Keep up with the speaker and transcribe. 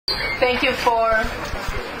Thank you for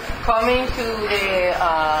coming to the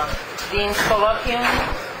Dean's Colloquium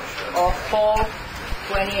of Fall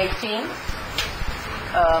 2018.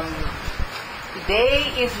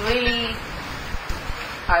 Today is really,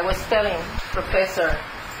 I was telling Professor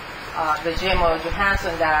Vejemo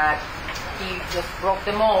Johansson that he just broke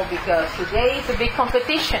the mold because today is a big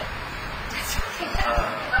competition.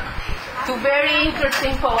 Two very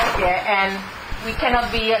interesting colloquia, and we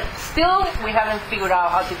cannot be, still we haven't figured out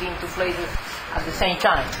how to be in two places at the same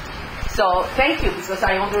time. So thank you, because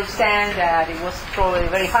I understand that it was probably a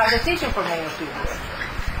very hard decision for many of you here.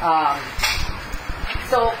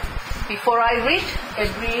 So before I read a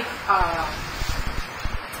brief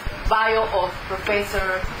bio of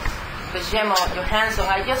Professor Vejemo Johansson,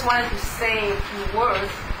 I just wanted to say a few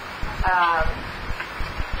words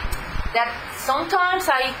that sometimes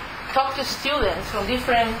I talk to students from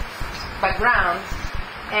different backgrounds,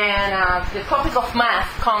 and the topic of math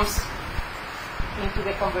comes into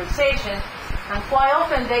the conversation, and quite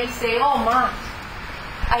often they say, "Oh, math,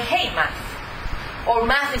 I hate math," or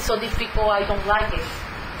 "Math is so difficult, I don't like it."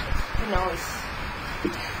 You know,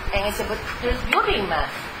 and I say, "But there's beauty in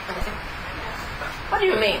math." And I say, "What do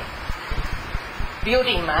you mean?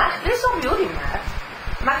 Beauty in math? There's no beauty in math.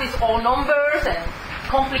 Math is all numbers and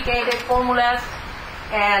complicated formulas."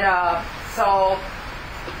 And so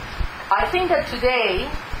I think that today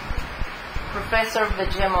Professor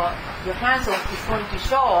Vejemo Johansson is going to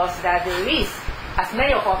show us that there is, as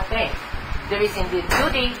many of us think, there is indeed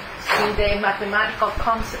beauty in the mathematical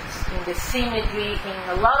concepts, in the symmetry, in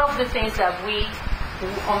a lot of the things that we who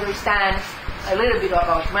understand a little bit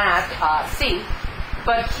about math see.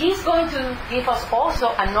 But he's going to give us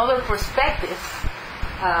also another perspective,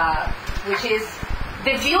 which is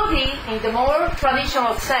the beauty in the more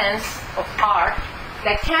traditional sense of art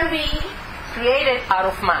that can be created out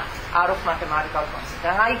of math, out of mathematical concepts.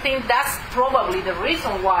 And I think that's probably the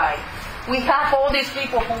reason why we have all these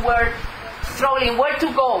people who were struggling where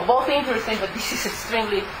to go, both interesting, but this is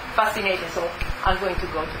extremely fascinating, so I'm going to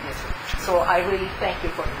go to this one. So I really thank you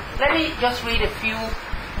for it. Let me just read a few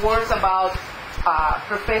words about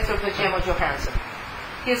Professor Vejemo Johansson.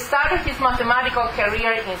 He started his mathematical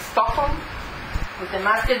career in Stockholm with a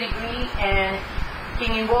master's degree and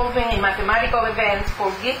being involved in mathematical events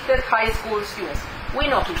for gifted high school students. We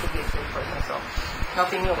know he's a gifted person, so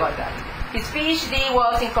nothing new about that. His PhD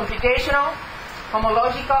was in computational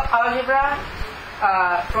homological algebra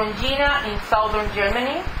from Jena in southern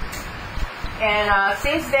Germany. And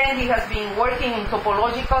since then, he has been working in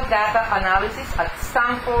topological data analysis at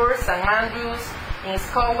Stanford, St. Andrews, in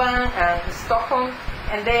Scotland, and Stockholm.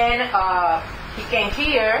 And then he came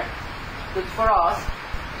here, good for us,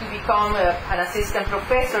 to become an assistant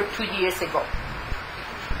professor 2 years ago.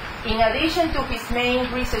 In addition to his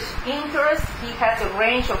main research interests, he has a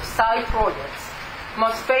range of side projects,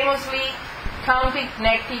 most famously counting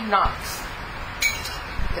connecting knots.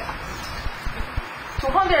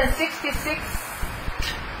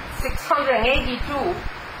 682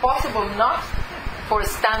 possible knots for a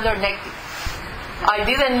standard necking. I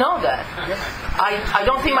didn't know that. I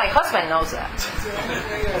don't think my husband knows that. The only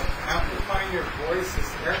way of amplifying your voice is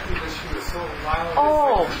air conditioning is so loud.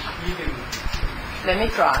 Oh. It's like heating. Let me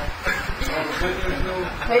try.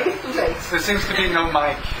 Maybe it's too late. There seems to be no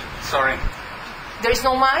mic. Sorry. There is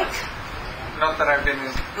no mic? Not that I've been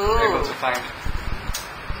able to find.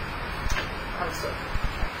 I'm sorry.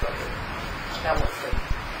 That was it.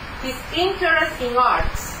 His interest in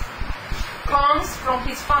arts comes from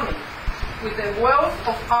his family. With the wealth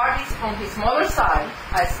of artists on his mother's side,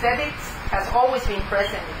 aesthetics has always been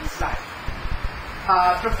present in his life.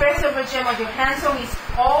 Professor Vejemo Johansson is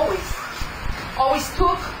always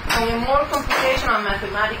took on a more computational and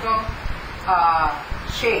mathematical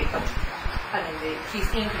shape, his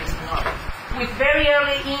interest in art. With very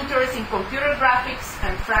early interest in computer graphics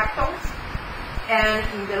and fractals, and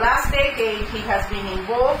in the last decade he has been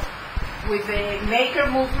involved with the maker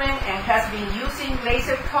movement and has been using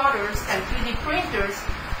laser cutters and 3D printers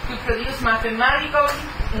to produce mathematically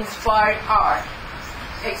inspired art.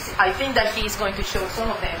 I think that he is going to show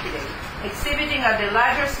some of them today. Exhibiting at the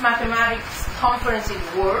largest mathematics conference in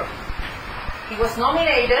the world. He was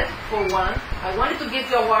nominated for one. I wanted to give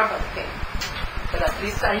you an award, but okay. But at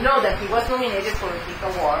least I know that he was nominated for a big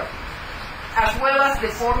award, as well as the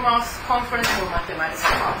foremost conference for mathematics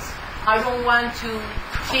class. I don't want to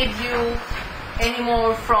keep you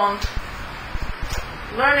anymore from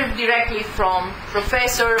learning directly from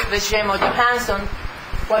Professor Vejemo Johansson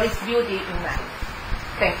what is beauty in math.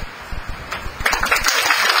 Thank you.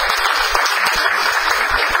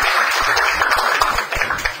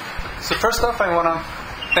 So first off, I want to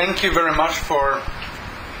thank you very much for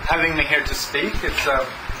having me here to speak.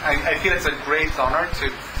 I feel it's a great honor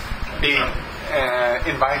to be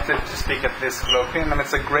invited to speak at this colloquium, and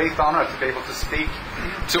it's a great honor to be able to speak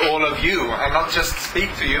to all of you, and not just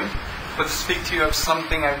speak to you, but to speak to you of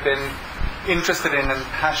something I've been interested in and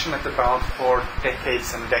passionate about for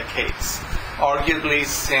decades and decades, arguably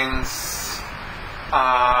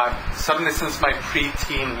suddenly since my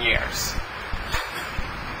pre-teen years.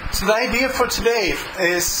 So the idea for today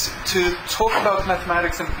is to talk about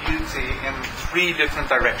mathematics and beauty in 3 different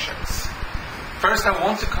directions. First, I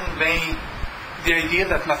want to convey the idea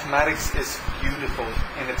that mathematics is beautiful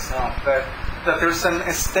in itself, that there's an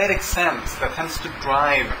aesthetic sense that tends to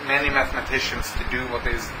drive many mathematicians to do what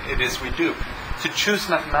it is we do, to choose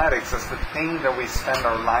mathematics as the thing that we spend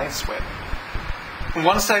our lives with. And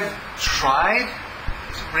once I've tried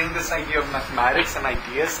to bring this idea of mathematics and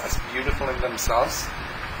ideas as beautiful in themselves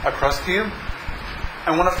across to you,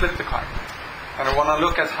 I want to flip the coin. And I want to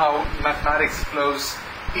look at how mathematics flows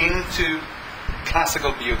into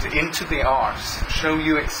classical beauty, into the arts, show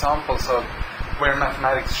you examples of where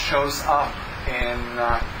mathematics shows up in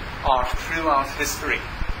art throughout history,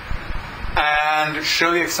 and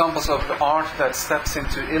show you examples of art that steps in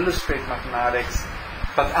to illustrate mathematics,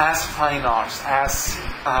 but as fine arts, as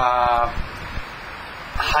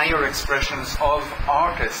higher expressions of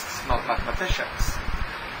artists, not mathematicians.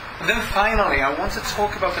 And then finally, I want to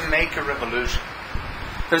talk about the maker revolution.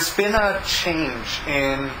 There's been a change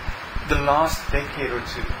in the last decade or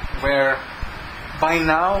two, where by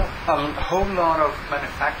now a whole lot of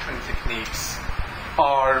manufacturing techniques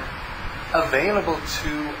are available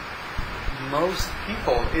to most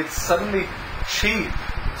people. It's suddenly cheap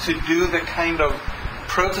to do the kind of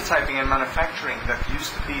prototyping and manufacturing that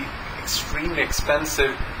used to be extremely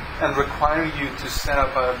expensive and require you to set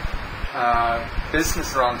up a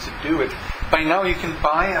business around to do it. By now you can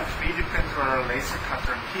buy a 3D printer or a laser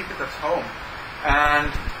cutter and keep it at home.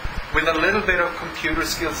 And with a little bit of computer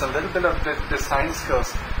skills, a little bit of design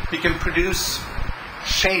skills, you can produce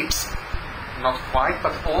shapes, not quite,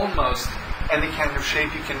 but almost any kind of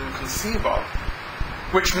shape you can conceive of.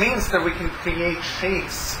 Which means that we can create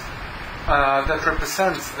shapes that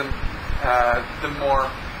represents the more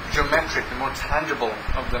geometric, the more tangible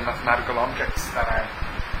of the mathematical objects that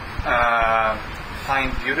I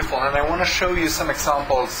find beautiful. And I want to show you some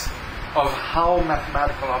examples of how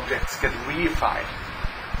mathematical objects get reified,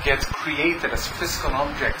 get created as physical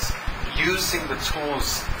objects using the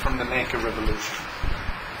tools from the Maker Revolution.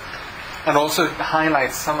 And also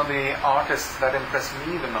highlight some of the artists that impress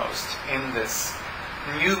me the most in this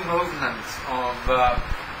new movement of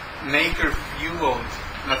maker-fueled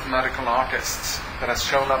mathematical artists that has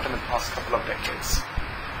shown up in the past couple of decades.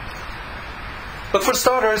 But for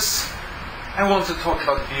starters, I want to talk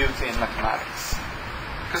about beauty in mathematics,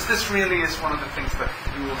 because this really is one of the things that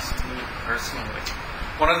fuels me personally,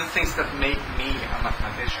 one of the things that make me a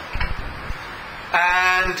mathematician.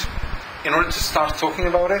 And in order to start talking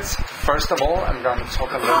about it, first of all, I'm going to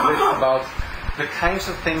talk a little bit about the kinds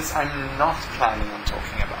of things I'm not planning on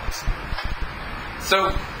talking about.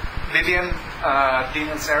 So, Vivian, Dean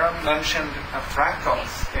and Sarah mentioned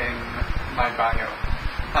fractals in my bio.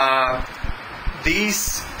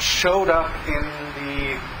 These showed up in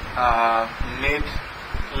the mid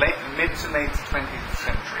to late 20th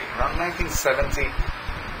century, around 1970.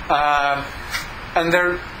 And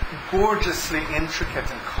they're gorgeously intricate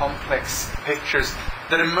and complex pictures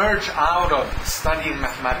that emerge out of studying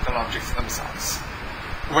mathematical objects themselves,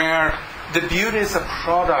 where the beauty is a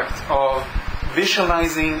product of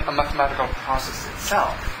visualizing a mathematical process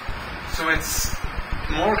itself. So it's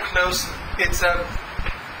more close, it's a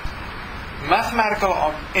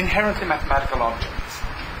inherently mathematical object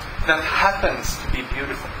that happens to be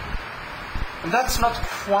beautiful. And that's not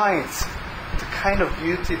quite the kind of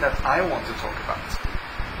beauty that I want to talk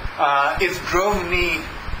about. It drove me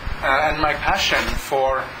and my passion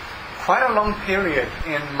for quite a long period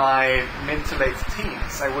in my mid to late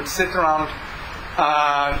teens. I would sit around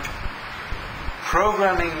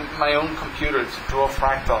programming my own computer to draw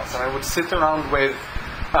fractals, and I would sit around with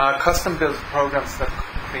custom-built programs that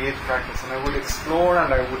create fractals, and I would explore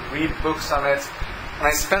and I would read books on it, and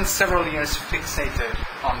I spent several years fixated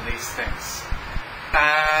on these things.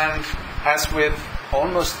 And as with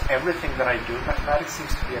almost everything that I do, mathematics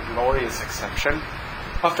seems to be a glorious exception.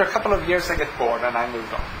 After a couple of years I get bored and I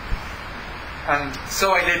moved on. And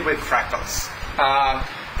so I did with fractals.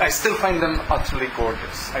 I still find them utterly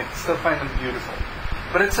gorgeous. I still find them beautiful.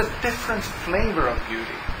 But it's a different flavor of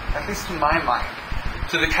beauty, at least to my mind,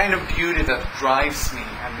 to the kind of beauty that drives me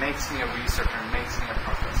and makes me a researcher and makes me a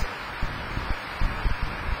professor.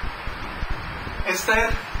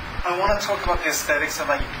 Instead, I want to talk about the aesthetics of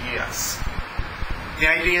ideas. The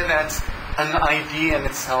idea that an idea in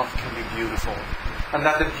itself can be beautiful, and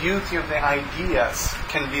that the beauty of the ideas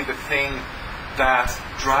can be the thing that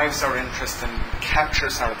drives our interest and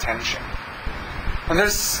captures our attention. And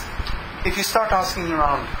if you start asking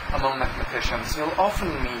around among mathematicians, you'll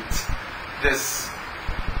often meet this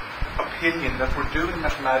opinion that we're doing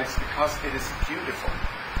mathematics because it is beautiful.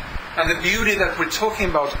 And the beauty that we're talking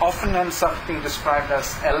about often ends up being described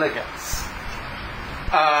as elegance.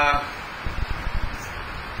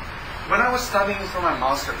 When I was studying for my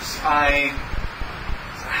master's, I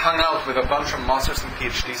hung out with a bunch of master's and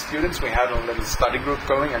PhD students. We had a little study group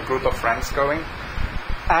going, a group of friends going.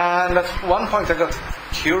 And at one point I got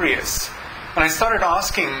curious. And I started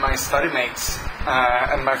asking my study mates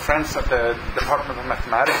and my friends at the Department of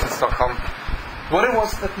Mathematics in Stockholm what it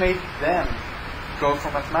was that made them go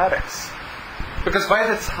for mathematics. Because by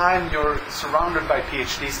the time you're surrounded by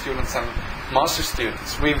PhD students and master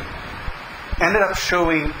students, we've ended up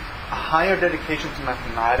showing a higher dedication to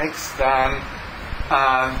mathematics than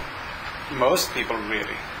most people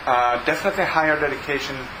really. Definitely higher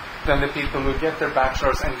dedication than the people who get their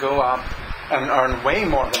bachelors and go up and earn way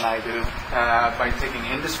more than I do by taking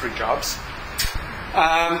industry jobs.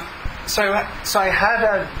 So I had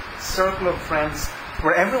a circle of friends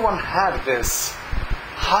where everyone had this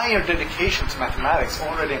higher dedication to mathematics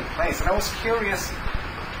already in place, and I was curious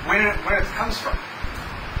where it comes from.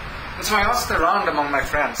 And so I asked around among my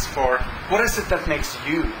friends for what is it that makes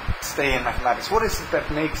you stay in mathematics? What is it that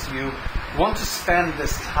makes you want to spend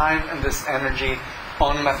this time and this energy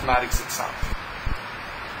on mathematics itself?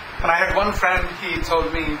 And I had one friend, he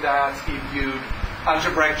told me that he viewed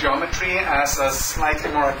algebraic geometry as a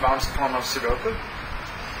slightly more advanced form of Sudoku.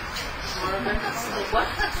 What?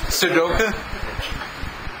 Sudoku.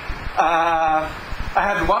 I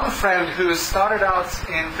had one friend who started out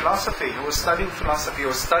in philosophy, who was studying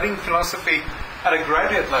philosophy at a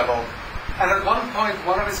graduate level. And at one point,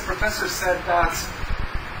 one of his professors said that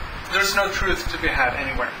there's no truth to be had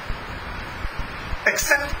anywhere.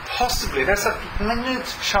 Except possibly, there's a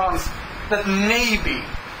minute chance that maybe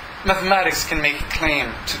mathematics can make a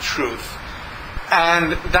claim to truth.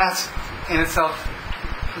 And that in itself,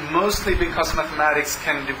 mostly because mathematics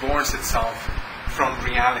can divorce itself from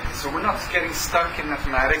reality. So we're not getting stuck in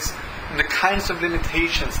mathematics and the kinds of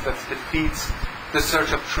limitations that defeats the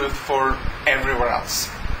search of truth for everywhere else.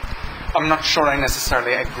 I'm not sure I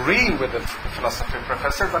necessarily agree with the philosophy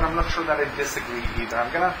professor, but I'm not sure that I disagree either.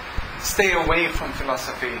 I'm going to stay away from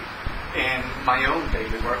philosophy in my own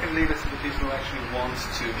daily work and leave it to the people who actually want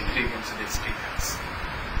to dig into these details.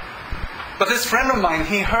 But this friend of mine,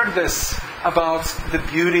 he heard this about the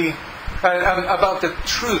beauty, about the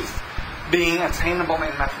truth being attainable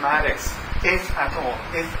in mathematics, if at all,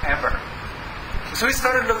 if ever. So he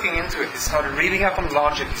started looking into it. He started reading up on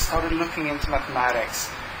logic. He started looking into mathematics.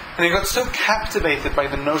 And he got so captivated by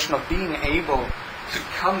the notion of being able to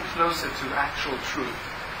come closer to actual truth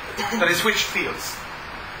that he switched fields.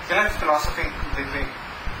 He left philosophy completely.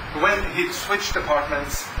 When he switched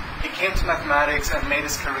departments, he came to mathematics and made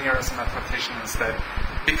his career as a mathematician instead,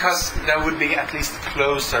 because that would be at least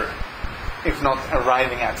closer, if not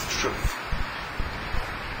arriving at truth.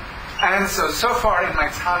 And so far in my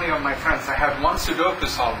tally of my friends, I have one Sudoku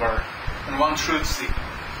solver and one truth seeker.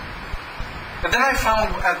 And then I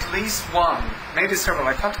found at least one, maybe several,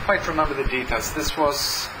 I can't quite remember the details. This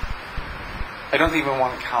was, I don't even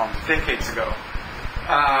want to count, decades ago.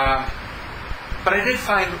 But I did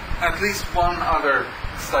find at least one other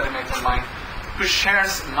study mate of mine who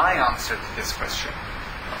shares my answer to this question.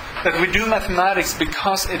 That we do mathematics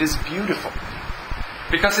because it is beautiful.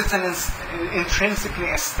 Because it's an intrinsically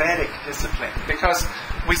aesthetic discipline. Because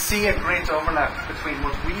we see a great overlap between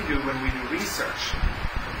what we do when we do research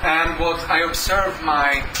and what I observe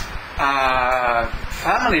my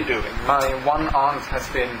family doing. My one aunt has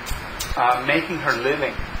been making her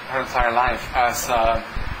living her entire life as a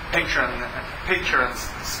picture and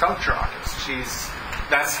sculpture artist.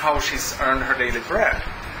 That's how she's earned her daily bread.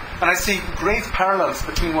 And I see great parallels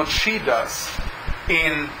between what she does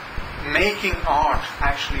in making art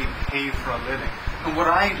actually pay for a living, and what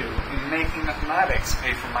I do in making mathematics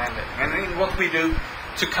pay for my living, and in what we do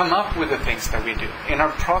to come up with the things that we do, in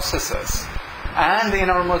our processes, and in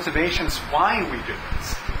our motivations why we do it.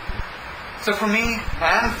 So for me,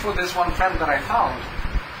 and for this one friend that I found,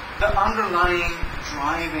 the underlying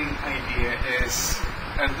driving idea is,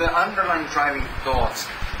 the underlying driving thought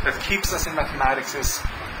that keeps us in mathematics is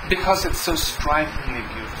because it's so strikingly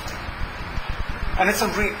beautiful. And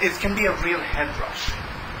it can be a real head rush.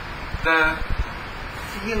 The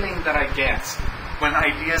feeling that I get when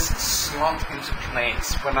ideas slot into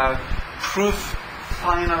place, when a proof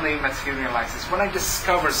finally materializes, when I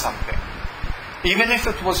discover something. Even if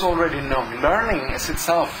it was already known, learning is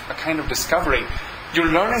itself a kind of discovery.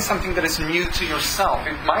 You're learning something that is new to yourself.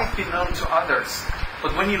 It might be known to others,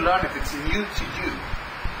 but when you learn it, it's new to you.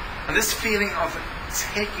 And this feeling of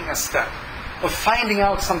taking a step, of finding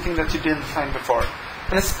out something that you didn't find before,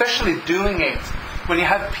 and especially doing it when you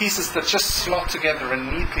have pieces that just slot together and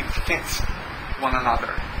neatly fit one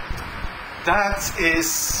another, that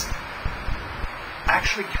is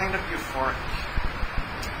actually kind of euphoric.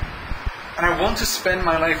 And I want to spend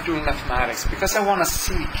my life doing mathematics because I want to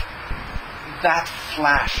seek that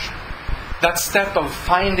flash, that step of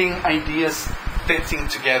finding ideas fitting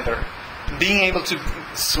together, being able to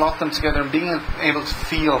slot them together and being able to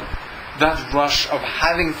feel that rush of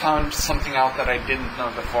having found something out that I didn't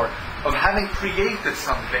know before, of having created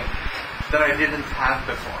something that I didn't have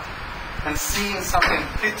before, and seeing something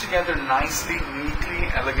fit together nicely, neatly,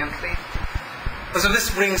 elegantly. And so this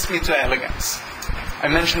brings me to elegance. I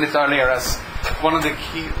mentioned it earlier as one of the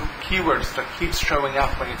keywords that keeps showing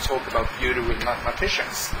up when you talk about beauty with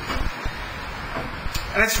mathematicians.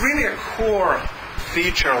 And it's really a core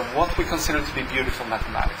feature of what we consider to be beautiful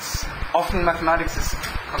mathematics. Often mathematics is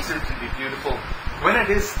considered to be beautiful when it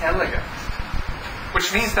is elegant,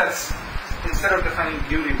 which means that instead of defining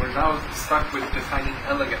beauty, we're now stuck with defining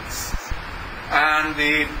elegance. And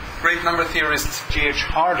the great number theorist G.H.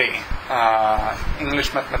 Hardy,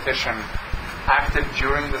 English mathematician, active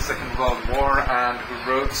during the Second World War and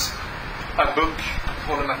who wrote a book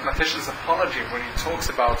called A Mathematician's Apology, where he talks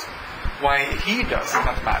about why he does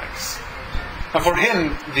mathematics. And for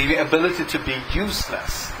him, the ability to be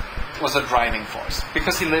useless was a driving force,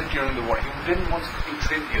 because he lived during the war. He didn't want to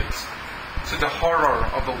contribute to the horror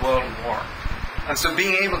of a world war. And so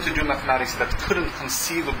being able to do mathematics that couldn't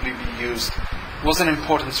conceivably be used was an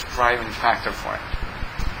important driving factor for him.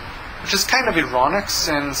 Which is kind of ironic,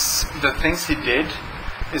 since the things he did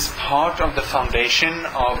is part of the foundation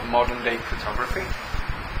of modern-day cryptography.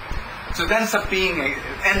 So it ended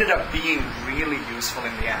up being really useful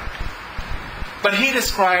in the end. But he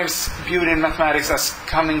describes beauty in mathematics as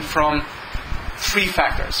coming from three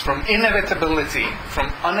factors: from inevitability,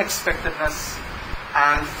 from unexpectedness,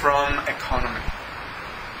 and from economy.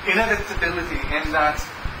 Inevitability in that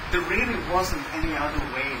there really wasn't any other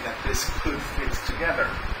way that this could fit together,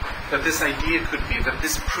 that this idea could be, that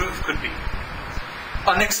this proof could be.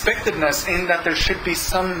 Unexpectedness in that there should be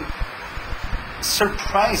some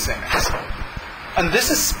surprise in it. And this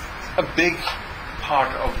is a big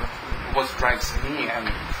part of what drives me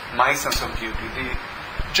and my sense of beauty. The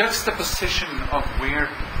juxtaposition of weird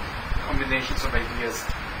combinations of ideas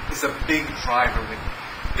is a big driver with me.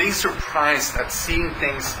 Being surprised at seeing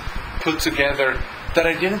things put together that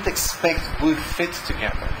I didn't expect would fit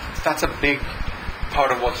together. That's a big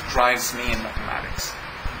part of what drives me in mathematics.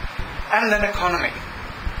 And then economy.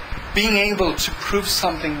 Being able to prove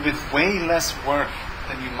something with way less work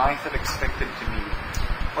than you might have expected to need,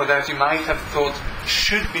 or that you might have thought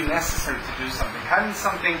should be necessary to do something. Having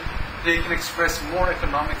something that you can express more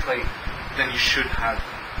economically than you should have.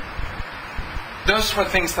 Those were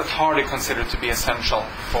things that Hardy considered to be essential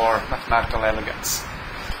for mathematical elegance.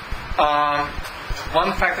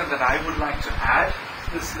 One factor that I would like to add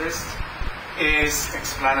to this list is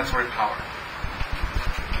explanatory power.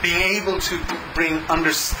 Being able to bring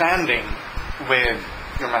understanding with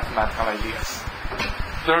your mathematical ideas.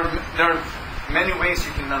 There are many ways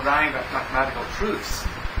you can arrive at mathematical truths.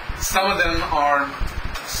 Some of them are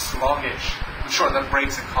sluggish. I'm sure that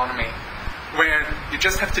breaks economy, where you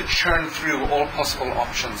just have to churn through all possible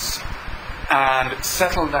options and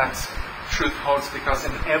settle that truth holds, because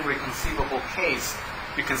in every conceivable case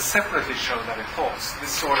you can separately show that it holds. This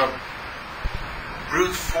sort of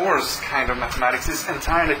brute force kind of mathematics is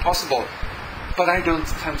entirely possible, but I don't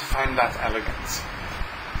tend to find that elegant.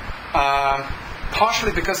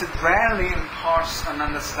 Partially because it rarely imparts an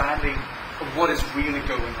understanding of what is really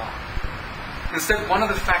going on. Instead, one of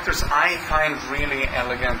the factors I find really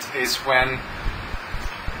elegant is when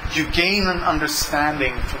you gain an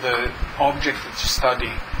understanding for the object that you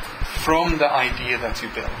study from the idea that you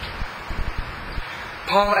build.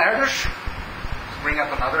 Paul Erdős, to bring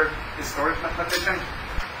up another historic mathematician,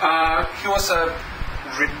 he was a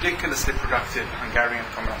ridiculously productive Hungarian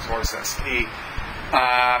combinatoricist. He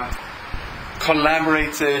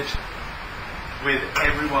collaborated with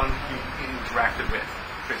everyone he interacted with,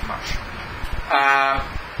 pretty much.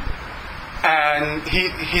 And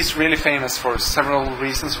he's really famous for several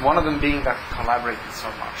reasons, one of them being that he collaborated so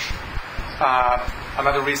much.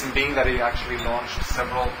 Another reason being that he actually launched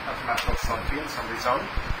several mathematical subfields of his own.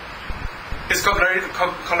 His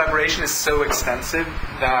collaboration is so extensive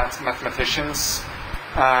that mathematicians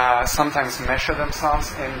sometimes measure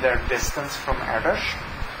themselves in their distance from Erdős.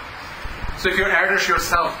 So if you're Erdős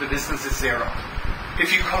yourself, the distance is 0.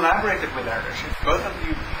 If you collaborated with Erdős, if both of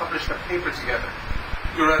you published a paper together,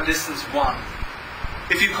 you're at distance 1.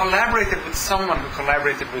 If you collaborated with someone who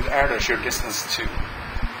collaborated with Erdős, you're distance 2.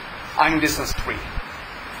 I'm distance 3.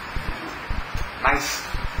 Nice.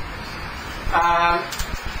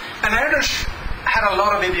 And Erdős had a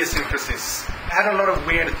lot of idiosyncrasies, had a lot of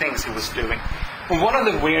weird things he was doing. And one of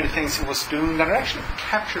the weird things he was doing that actually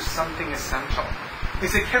captures something essential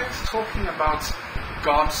is he kept talking about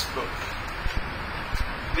God's book.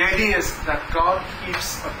 The idea is that God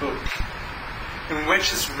keeps a book in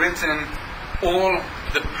which is written all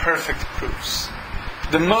the perfect proofs.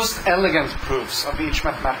 The most elegant proofs of each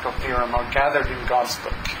mathematical theorem are gathered in God's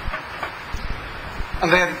book.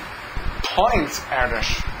 And the point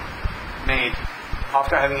Erdős made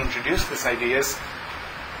after having introduced this idea is,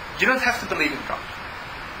 you don't have to believe in God.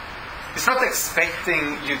 He's not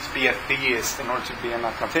expecting you to be a theist in order to be a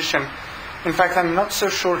mathematician. In fact, I'm not so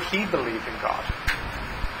sure he believed in God.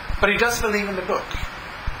 But he does believe in the book.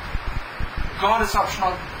 God is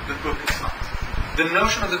optional, the book is not. The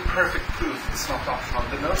notion of the perfect proof is not optional.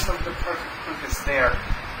 The notion of the perfect proof is there.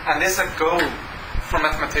 And there's a goal for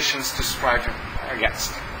mathematicians to strive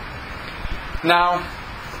against. Now,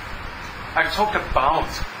 I've talked about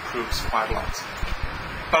proofs quite a lot.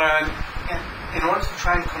 But in order to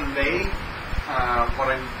try and convey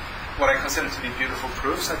what I consider to be beautiful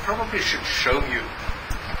proofs, I probably should show you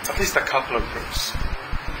at least a couple of proofs.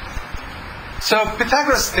 So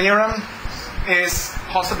Pythagoras' theorem is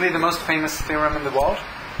possibly the most famous theorem in the world.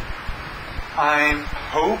 I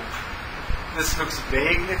hope this looks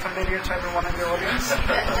vaguely familiar to everyone in the audience.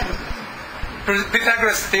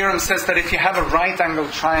 Pythagoras' theorem says that if you have a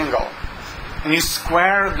right-angled triangle and you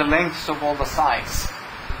square the lengths of all the sides,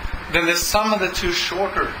 then the sum of the two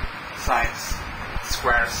shorter sides,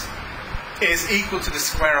 squares, is equal to the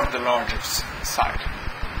square of the larger side.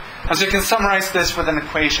 And so you can summarize this with an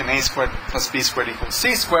equation, a squared plus b squared equals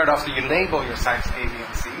c squared, after you label your sides a, b,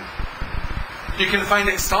 and c. You can find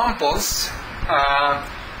examples.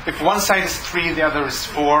 If one side is 3, the other is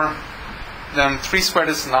 4, then 3 squared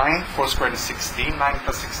is 9, 4 squared is 16, 9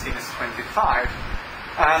 plus 16 is 25.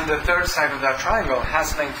 And the third side of that triangle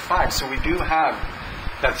has length 5, so we do have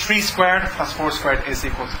that 3 squared plus 4 squared is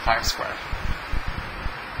equal to 5 squared.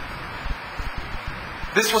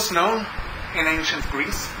 This was known in ancient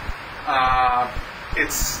Greece.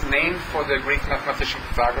 It's named for the Greek mathematician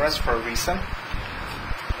Pythagoras for a reason.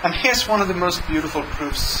 And here's one of the most beautiful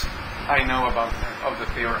proofs I know about of the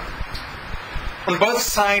theorem. On both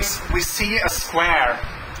sides we see a square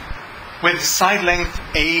with side length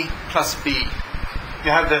a plus b.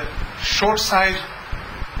 You have the short side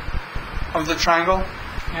of the triangle,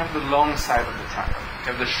 you have the long side of the triangle. You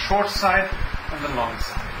have the short side and the long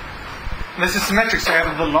side. And this is symmetric, so you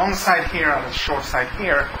have the long side here and the short side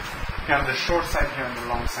here. You have the short side here and the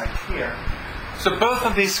long side here. So both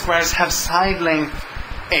of these squares have side length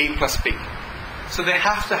a plus b. So they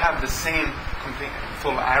have to have the same complete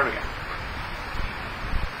full area.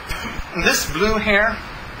 And this blue here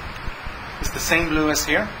is the same blue as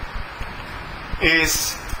here.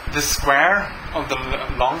 Is the square of the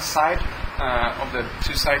long side of the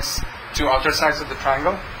two outer sides of the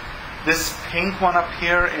triangle. This pink one up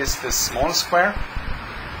here is the small square.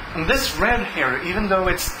 And this red here, even though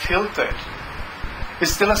it's tilted,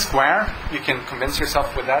 is still a square. You can convince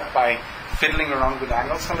yourself with that by fiddling around with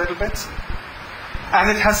angles a little bit. And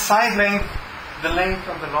it has side length, the length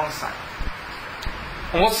of the long side.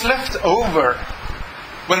 And what's left over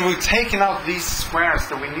when we've taken out these squares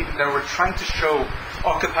that we're trying to show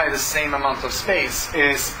occupy the same amount of space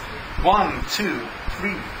is 1, 2,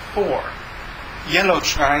 3, 4 yellow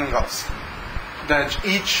triangles that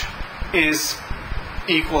each is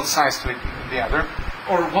equal size to the other,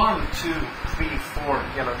 or 1, 2, 3, 4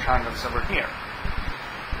 yellow triangles over here.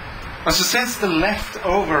 And so since the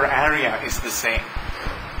leftover area is the same,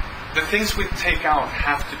 the things we take out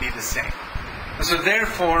have to be the same. And so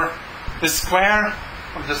therefore, the square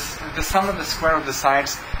of the sum of the square of the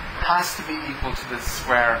sides has to be equal to the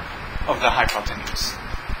square of the hypotenuse.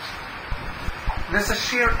 There's a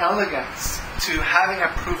sheer elegance to having a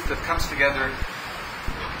proof that comes together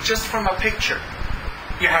just from a picture.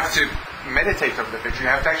 You have to meditate over the picture. You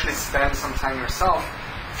have to actually spend some time yourself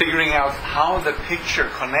figuring out how the picture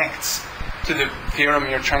connects to the theorem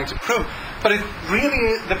you're trying to prove. But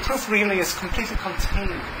the proof really is completely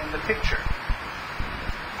contained in the picture.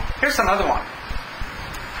 Here's another one.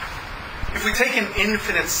 If we take an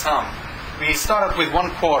infinite sum, we start up with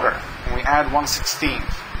 1/4, and and we add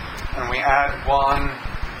 1/16th, and we add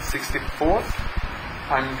 1/64th,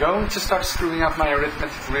 I'm going to start screwing up my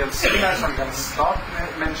arithmetic real soon, so I'm going to stop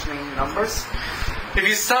mentioning numbers. If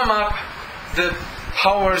you sum up the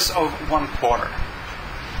powers of 1/4,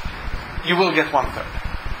 you will get 1/3.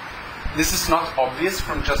 This is not obvious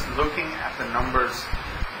from just looking at the numbers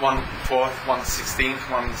 1/4, 1/16th,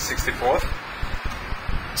 1/64th.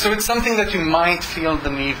 So it's something that you might feel the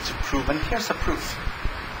need to prove, and here's a proof.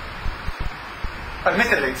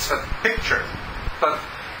 Admittedly, it's a picture, but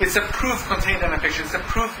it's a proof contained in a picture. It's a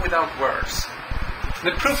proof without words.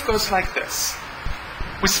 The proof goes like this.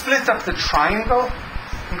 We split up the triangle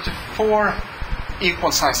into 4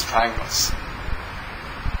 equal-sized triangles.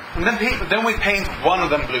 And then we paint one of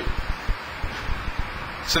them blue.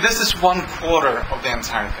 So this is 1/4 of the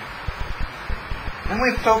entire thing. Then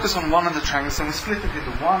we focus on one of the triangles and we split it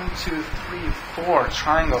into 1, 2, 3, 4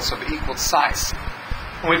 triangles of equal size.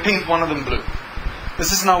 And we paint one of them blue.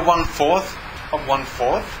 This is now 1/4 of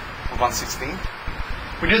 1/4 of 1/16th.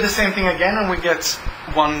 We do the same thing again and we get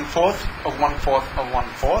 1/4 of 1/4 of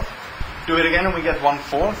 1/4. Do it again and we get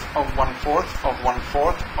 1/4 of 1/4 of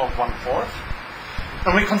 1/4 of 1/4.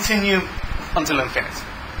 And we continue until infinity.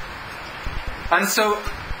 And so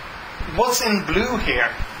what's in blue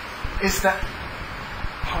here is that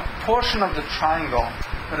portion of the triangle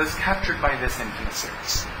that is captured by this infinite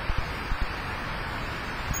series.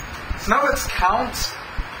 So now let's count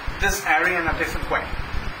this area in a different way.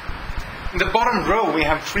 In the bottom row we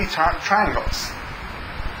have 3 triangles,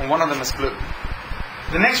 and one of them is blue.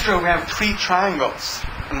 The next row we have 3 triangles,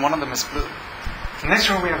 and one of them is blue. The next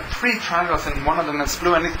row we have 3 triangles, and one of them is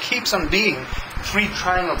blue, and it keeps on being 3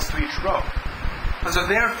 triangles to each row. And so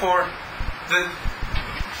therefore, the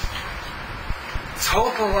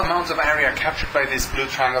total amount of area captured by these blue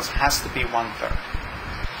triangles has to be 1/3.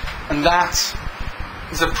 And that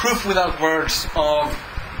is a proof without words of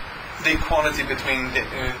the equality between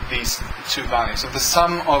these 2 values, of the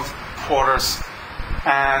sum of quarters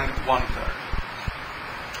and 1/3.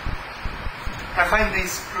 I find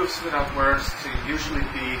these proofs without words to usually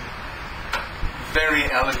be very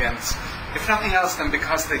elegant, if nothing else than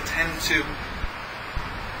because they tend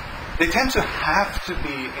to have to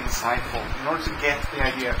be insightful in order to get the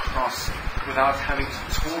idea across without having to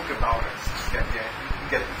talk about it to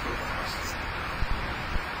get the proof across.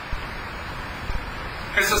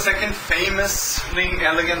 Here's a second famously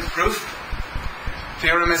elegant proof.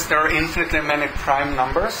 Theorem is there are infinitely many prime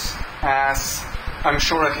numbers, as I'm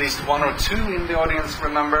sure at least 1 or 2 in the audience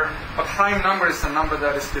remember. A prime number is a number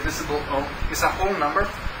that is divisible, is a whole number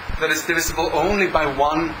that is divisible only by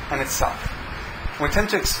 1 and itself. We tend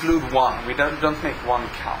to exclude 1. We don't make 1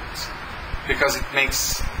 count, because it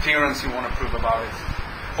makes theorems you want to prove about it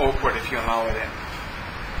awkward if you allow it in.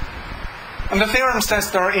 And the theorem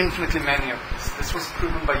says there are infinitely many of these. This was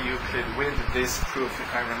proven by Euclid with this proof,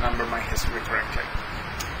 if I remember my history correctly.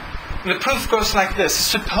 And the proof goes like this.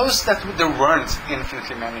 Suppose that there weren't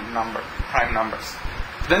infinitely many prime numbers.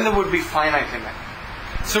 Then there would be finitely many.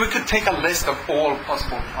 So we could take a list of all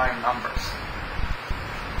possible prime numbers.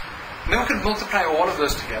 Then we could multiply all of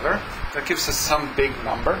those together. That gives us some big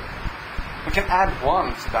number. We can add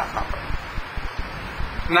 1 to that number.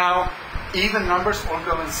 Now, even numbers all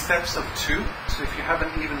go in steps of 2. So if you have an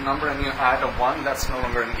even number and you add a 1, that's no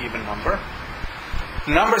longer an even number.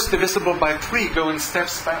 Numbers divisible by 3 go in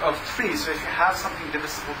steps of 3. So if you have something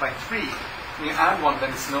divisible by 3, and you add 1, then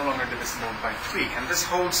it's no longer divisible by 3. And this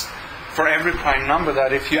holds for every prime number,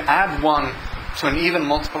 that if you add 1 to an even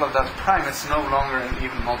multiple of that prime, it's no longer an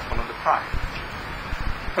even multiple of the prime.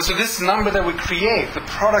 And so this number that we create, the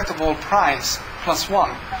product of all primes plus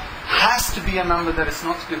 1, has to be a number that is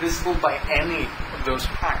not divisible by any of those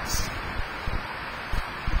primes.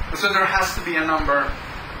 And so there has to be a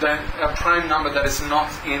prime number that is not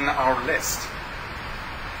in our list.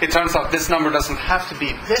 It turns out this number doesn't have to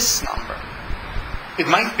be this number. It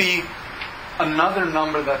might be another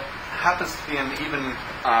number that happens to be an even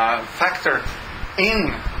factor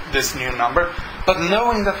in this new number, but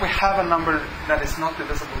knowing that we have a number that is not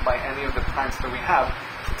divisible by any of the primes that we have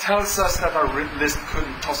tells us that our list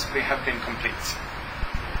couldn't possibly have been complete.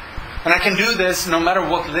 And I can do this no matter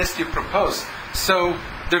what list you propose. So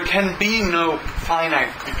there can be no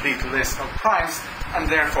finite complete list of primes, and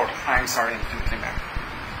therefore primes are infinitely many.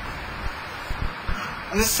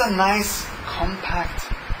 And this is a nice, compact,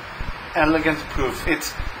 elegant proof.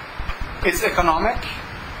 It's economic,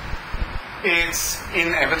 it's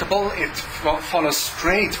inevitable, it follows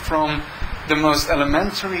straight from the most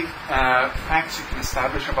elementary facts you can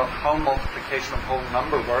establish about how multiplication of whole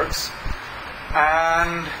number works.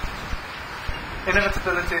 And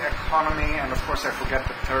inevitability, economy, and of course I forget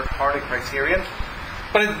the third-party criterion.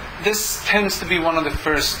 But this tends to be one of the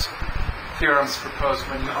first theorems proposed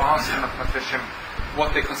when you ask a mathematician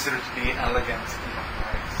what they consider to be elegant in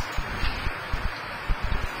mathematics.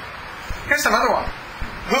 Here's another one.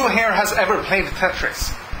 Who here has ever played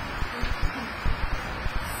Tetris?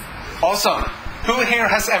 Awesome. Who here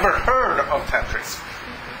has ever heard of Tetris?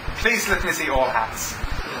 Please let me see all hands.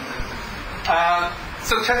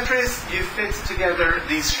 So Tetris, you fit together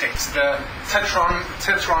these shapes, the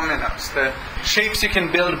tetrominoes, the shapes you can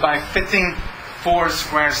build by fitting 4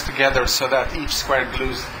 squares together so that each square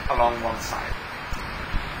glues along one side.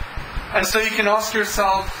 And so you can ask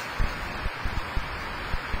yourself,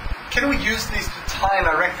 can we use these to tile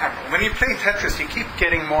a rectangle? When you play Tetris, you keep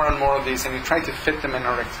getting more and more of these and you try to fit them in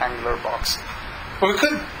a rectangular box. But we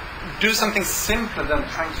could do something simpler than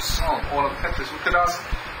trying to solve all of Tetris. We could ask,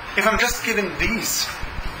 if I'm just given these,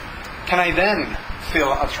 can I then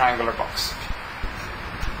fill a triangular box?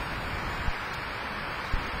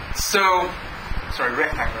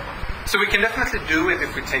 Rectangular box. So we can definitely do it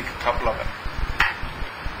if we take a couple of them.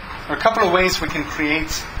 There are a couple of ways we can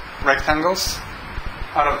create rectangles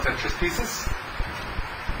out of Tetris pieces.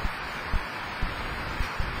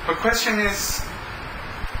 The question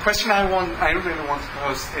I really want to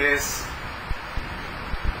pose is,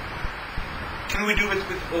 can we do it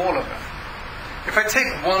with all of them? If I take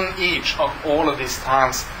one each of all of these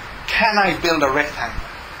tiles, can I build a rectangle?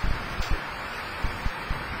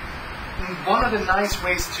 And one of the nice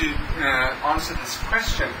ways to answer this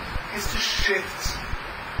question is to shift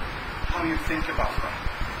how you think about them.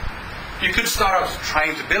 You could start out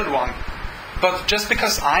trying to build one, but just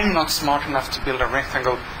because I'm not smart enough to build a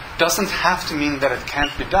rectangle doesn't have to mean that it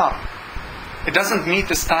can't be done. It doesn't meet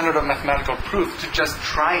the standard of mathematical proof to just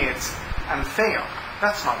try it and fail.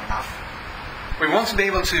 That's not enough. We want to be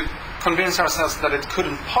able to convince ourselves that it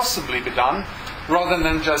couldn't possibly be done, rather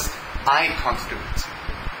than just, I can't do it.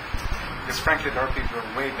 Because frankly, there are people who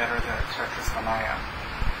are way better at Tetris than I am,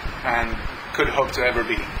 and could hope to ever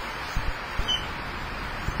be.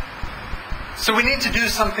 So we need to do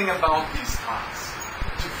something about these tiles,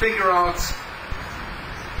 to figure out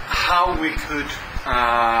how we could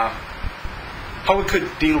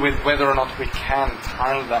deal with whether or not we can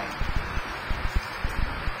tile them.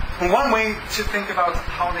 And one way to think about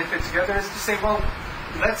how they fit together is to say, well,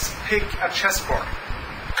 let's pick a chessboard.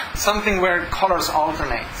 Something where colors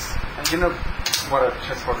alternate. And you know what a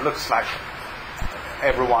chessboard looks like.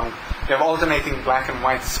 Everyone, they have alternating black and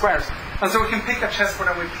white squares. And so we can pick a chessboard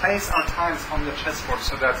and we place our tiles on the chessboard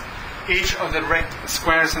so that each of the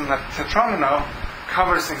squares in the tetromino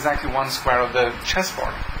covers exactly one square of the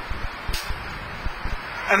chessboard.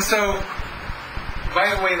 And so,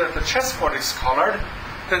 by the way that the chessboard is colored,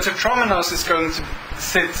 the tetrominos is going to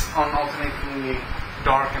sit on alternatingly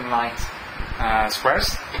dark and light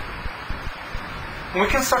squares. And we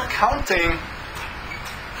can start counting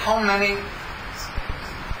how many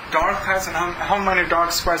dark tiles and how many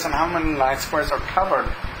dark squares and how many light squares are covered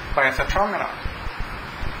by a tetromino.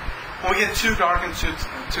 We get 2 dark and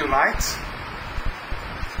 2 light,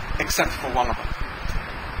 except for one of them.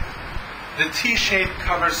 The T shape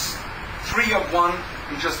covers 3 of one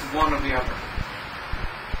and just 1 of the other.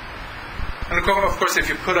 And of course, if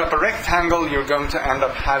you put up a rectangle, you're going to end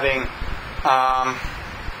up having,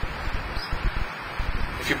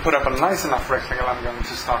 if you put up a nice enough rectangle, I'm going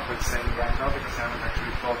to start with saying right now, because I haven't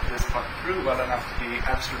actually thought this part through well enough to be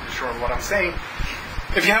absolutely sure of what I'm saying.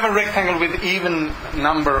 If you have a rectangle with even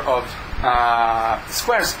number of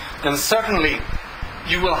squares, then certainly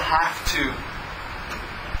you will have to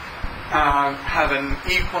have an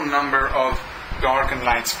equal number of dark and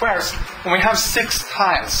light squares. And we have 6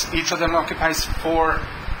 tiles. Each of them occupies 4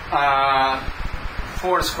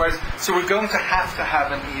 squares. So we're going to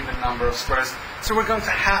have an even number of squares. So we're going to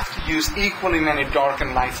have to use equally many dark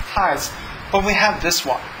and light tiles. But we have this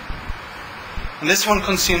one. And this one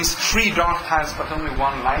consumes 3 dark tiles but only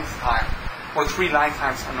 1 light tile. Or 3 light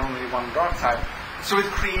tiles and only 1 dark tile. So it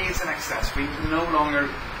creates an excess. We no longer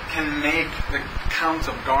can make the count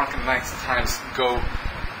of dark and light tiles go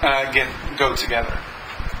together.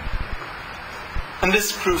 And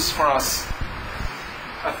this proves for us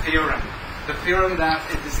a theorem. The theorem that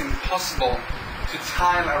it is impossible to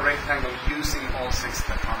tile a rectangle using all 6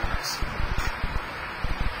 tetrominoes.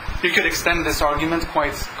 You could extend this argument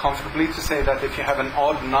quite comfortably to say that if you have an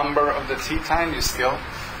odd number of the t-tile, you still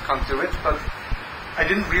can't do it. But I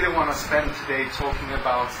didn't really want to spend today talking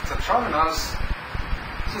about tetrominoes,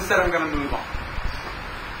 so instead I'm going to move on.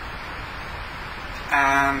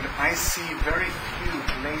 And I see very few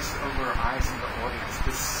glazed over eyes in the audience.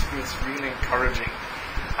 This feels really encouraging.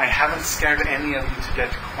 I haven't scared any of you to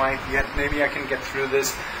death quite yet. Maybe I can get through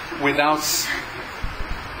this without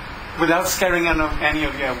scaring any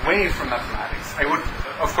of you away from mathematics. I would,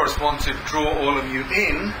 of course, want to draw all of you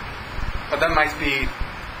in, but that might be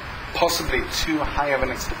possibly too high of an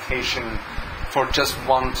expectation for just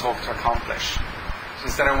one talk to accomplish. So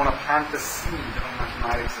instead, I want to plant the seed of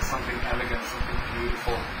mathematics as something elegant, something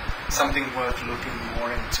beautiful, something worth looking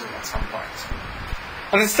more into at some point.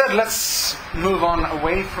 And instead, let's move on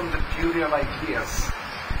away from the beauty of ideas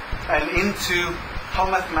and into how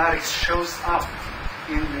mathematics shows up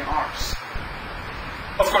in the arts.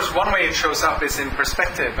 Of course, one way it shows up is in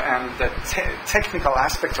perspective and the technical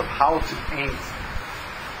aspects of how to paint.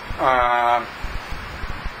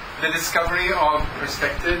 The discovery of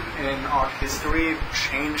perspective in art history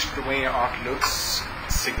changed the way art looks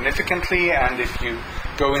significantly, and if you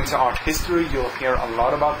go into art history, you'll hear a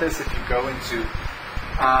lot about this. If you go into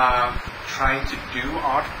trying to do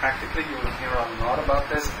art practically, you'll hear a lot about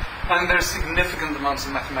this. And there's significant amounts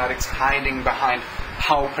of mathematics hiding behind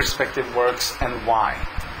how perspective works and why.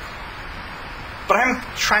 But I'm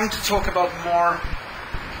trying to talk about more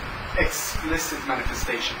explicit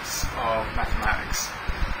manifestations of mathematics.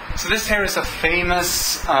 So this here is a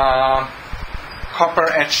famous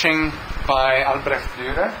copper etching by Albrecht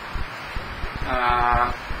Dürer.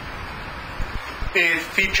 It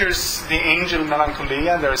features the angel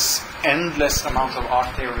Melancholia. There's endless amount of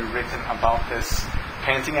art theory written about this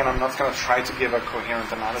painting, and I'm not going to try to give a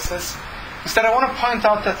coherent analysis. Instead, I want to point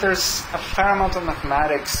out that there's a fair amount of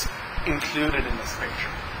mathematics included in this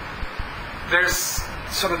picture. There's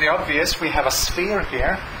sort of the obvious. We have a sphere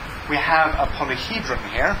here. We have a polyhedron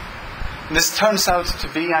here. And this turns out to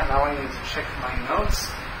be, and now I need to check my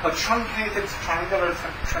notes, a truncated triangular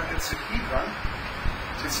tetrahedron.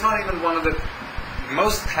 So it's not even one of the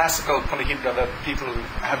most classical polyhedra that people who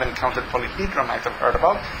have encountered polyhedra might have heard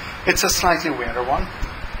about. It's a slightly weirder one.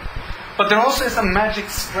 But there also is a magic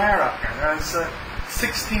square up here. There's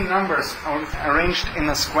 16 numbers arranged in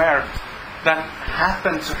a square that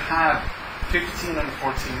happen to have 15 and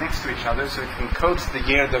 14 next to each other, so it encodes the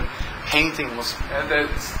year the painting was, the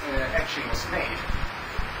etching was made.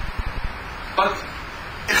 But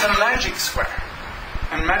it's a magic square.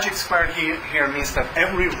 And magic square here means that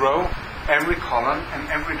every row, every column, and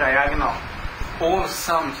every diagonal all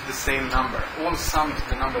sum to the same number, all sum to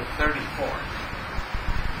the number 34.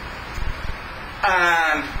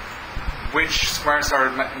 And which squares are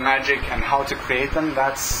magic and how to create them,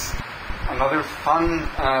 that's another fun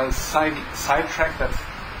sidetrack that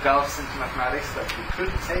delves into mathematics that we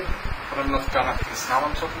could take, but I'm not gonna, because now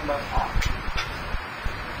I'm talking about art.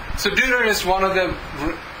 So Dürer is one of the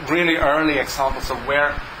really early examples of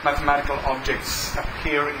where mathematical objects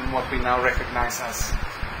appear in what we now recognize as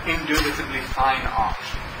indubitably fine art.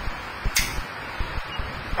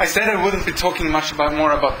 I said I wouldn't be talking much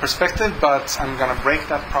more about perspective, but I'm going to break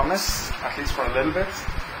that promise, at least for a little bit.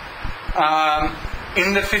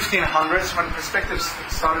 In the 1500s, when perspective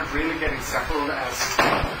started really getting settled as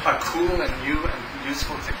a cool and new and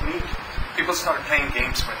useful technique, people started playing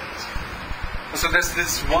games with it. So there's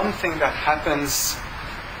this one thing that happens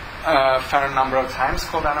a fair number of times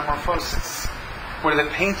called anamorphosis, where the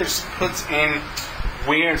painters put in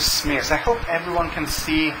weird smears. I hope everyone can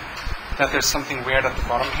see that there's something weird at the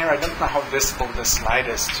bottom here. I don't know how visible this slide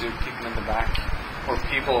is to people in the back or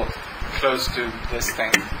people close to this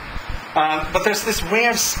thing. But there's this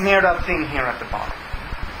weird smeared out thing here at the bottom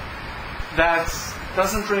that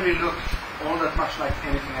doesn't really look all that much like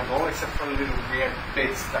anything at all, except for a little weird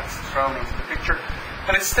bits that's thrown into the picture.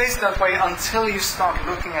 And it stays that way until you start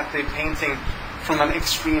looking at the painting from an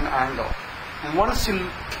extreme angle. And once you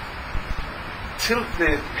tilt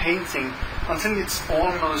the painting until it's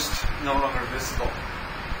almost no longer visible,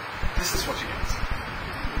 this is what you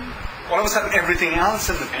get. All of a sudden, everything else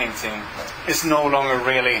in the painting is no longer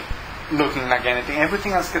really looking like anything.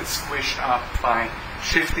 Everything else gets squished up by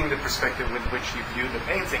shifting the perspective with which you view the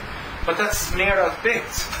painting. But that smeared out bit,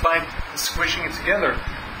 by squishing it together,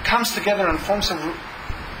 comes together and forms a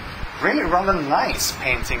really rather nice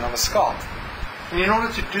painting of a skull. And in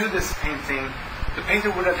order to do this painting, the painter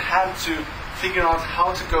would have had to figure out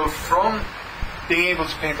how to go from being able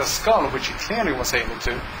to paint a skull, which he clearly was able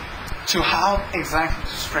to how exactly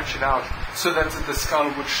to stretch it out so that the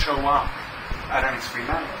skull would show up at an extreme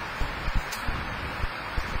angle.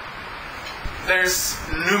 There's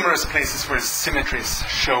numerous places where symmetries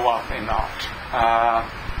show up in art.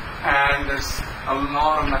 And there's a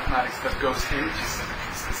lot of mathematics that goes into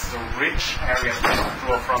symmetries. This is a rich area to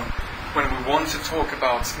draw from when we want to talk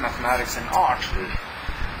about mathematics in art.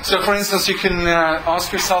 So, for instance, you can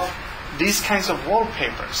ask yourself, these kinds of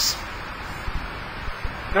wallpapers,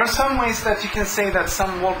 There are some ways that you can say that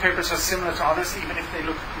some wallpapers are similar to others, even if they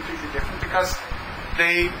look completely different, because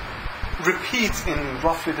they repeat in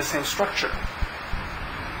roughly the same structure.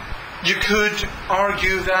 You could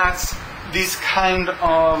argue that these kind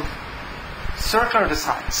of circular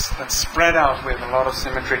designs that spread out with a lot of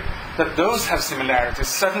symmetry, that those have similarities.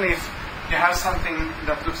 Suddenly, if you have something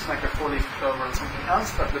that looks like a four-leaf clover and something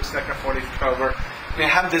else that looks like a four-leaf clover, they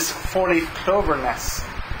have this four-leaf cloverness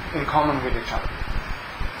in common with each other.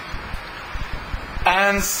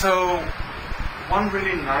 And so, one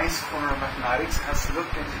really nice corner of mathematics has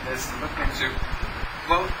looked into this and looked into,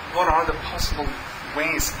 well, what are the possible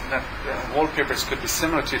ways that wallpapers could be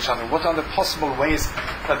similar to each other? What are the possible ways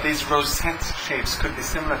that these rosette shapes could be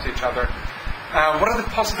similar to each other? What are the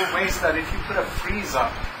possible ways that if you put a frieze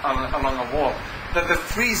up along a wall, that the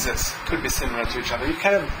friezes could be similar to each other? You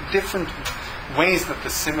can have different ways that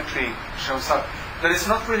the symmetry shows up. That is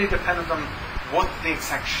not really dependent on what the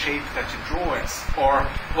exact shape that you draw is, or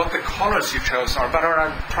what the colors you chose are, but are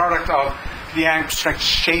a product of the abstract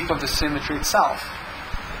shape of the symmetry itself.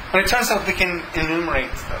 And it turns out we can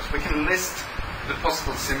enumerate those. We can list the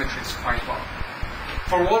possible symmetries quite well.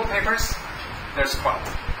 For wallpapers, there's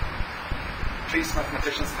 12. Please,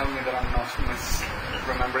 mathematicians, tell me that I'm not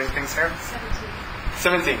misremembering things here.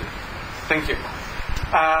 17. Thank you.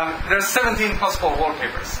 There's 17 possible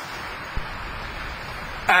wallpapers.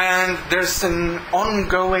 And there's an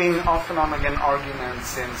ongoing, often on again, argument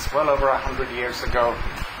since well over 100 years ago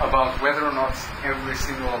about whether or not every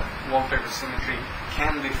single wallpaper symmetry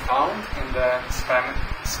can be found in the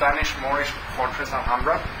Spanish Moorish fortress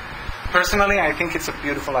Alhambra. Personally, I think it's a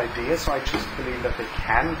beautiful idea, so I just believe that they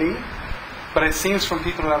can be. But it seems from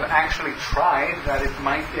people who have actually tried that it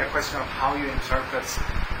might be a question of how you interpret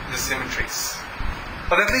the symmetries.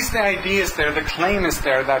 But at least the idea is there, the claim is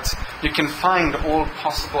there that you can find all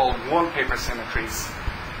possible wallpaper symmetries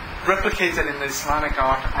replicated in the Islamic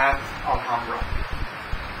art at Alhambra.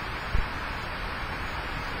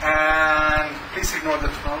 And please ignore the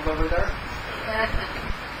 12 over there.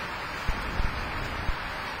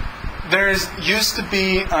 There used to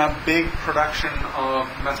be a big production of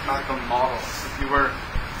mathematical models. If you were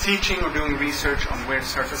teaching or doing research on weird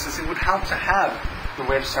surfaces, it would help to have the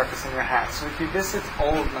weird surface in your hand. So if you visit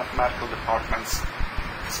old mathematical departments,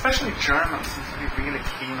 especially Germans seem to be really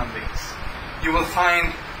keen on these, you will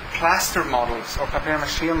find plaster models or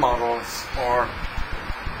papier-mâché models or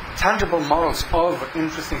tangible models of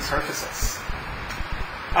interesting surfaces.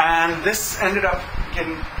 And this ended up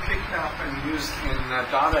getting picked up and used in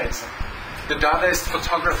Dadaism. The Dadaist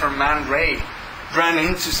photographer Man Ray ran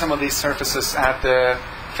into some of these surfaces at the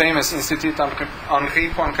famous Institut Henri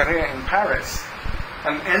Poincaré in Paris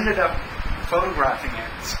and ended up photographing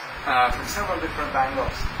it from several different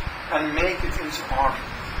angles and make it into art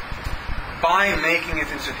by making it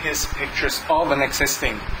into his pictures of an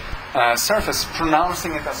existing surface,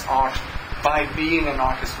 pronouncing it as art by being an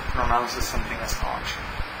artist who pronounces something as art.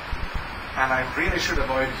 And I really should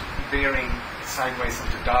avoid veering sideways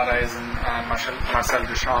into Dadaism and Marcel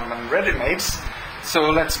Duchamp and ready-mades. So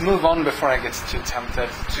let's move on before I get too tempted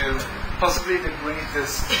to possibly the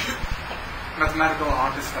greatest mathematical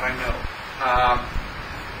artist that I know.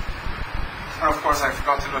 And of course, I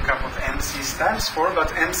forgot to look up what MC stands for,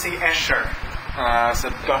 but MC Escher is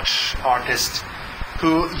a Dutch artist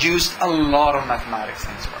who used a lot of mathematics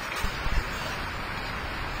in his work.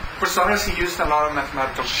 For starters, he used a lot of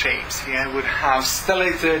mathematical shapes. He would have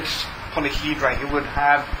stellated polyhedra. He would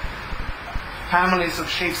have families of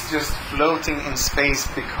shapes just floating in space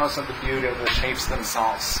because of the beauty of the shapes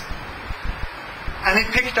themselves. And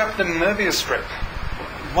he picked up the Möbius strip,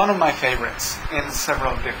 one of my favorites, in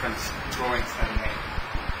several different drawings that he made.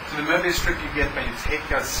 So the Möbius strip you get when you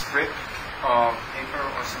take a strip of paper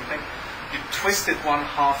or something, you twist it one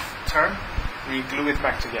half turn, and you glue it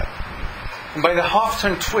back together. And by the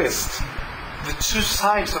half-turn twist, the two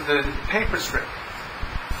sides of the paper strip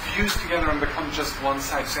fuse together and become just one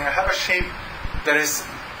side. So you have a shape that is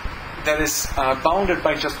bounded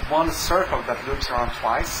by just one circle that loops around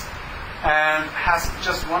twice, and has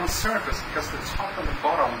just one surface because the top and the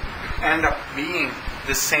bottom end up being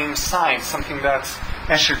the same side. Something that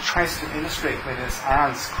Escher tries to illustrate with his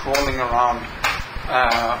ants crawling around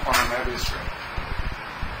on a Möbius strip.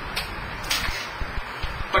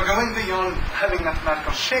 But going beyond having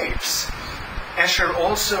mathematical shapes, Escher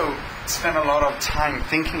also spent a lot of time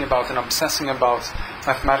thinking about and obsessing about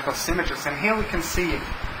mathematical symmetries. And here we can see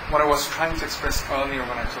what I was trying to express earlier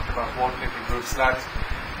when I talked about wallpaper groups, that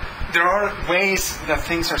there are ways that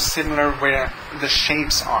things are similar where the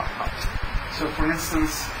shapes are not. So for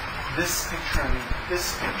instance, this picture and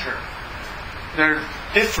this picture, they're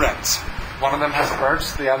different One of them has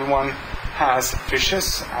birds, the other one has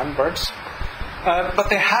fishes and birds. But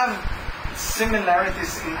they have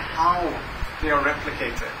similarities in how they are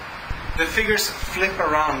replicated. The figures flip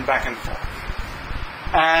around back and forth.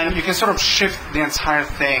 And you can sort of shift the entire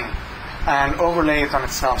thing and overlay it on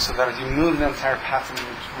itself so that you move the entire pattern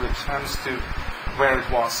and it returns to where it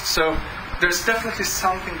was. So there's definitely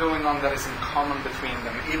something going on that is in common between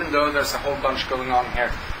them, even though there's a whole bunch going on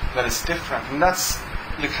here that is different. And that's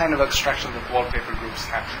the kind of abstraction that wallpaper groups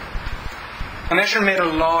capture. And Escher made a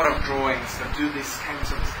lot of drawings that do these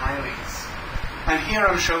kinds of tilings. And here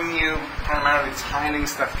I'm showing you primarily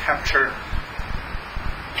tilings that capture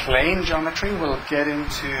plane geometry. We'll get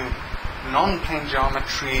into non-plane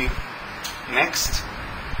geometry next.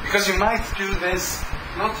 Because you might do this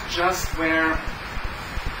not just where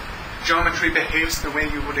geometry behaves the way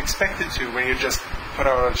you would expect it to, where you just put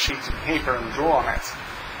out a sheet of paper and draw on it.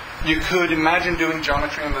 You could imagine doing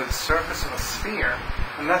geometry on the surface of a sphere,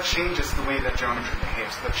 and that changes the way that geometry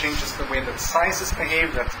behaves. That changes the way that sizes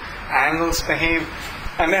behave, that angles behave.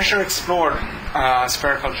 And Escher explored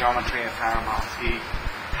spherical geometry a fair amount. He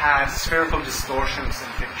had spherical distortions in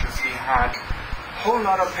pictures. He had a whole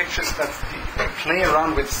lot of pictures that play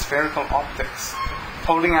around with spherical optics,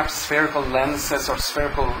 holding up spherical lenses or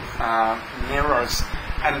spherical mirrors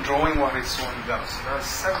and drawing what he saw in those. There are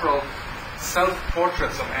several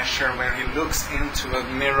self-portraits of Escher where he looks into a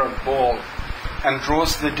mirrored ball and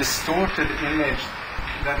draws the distorted image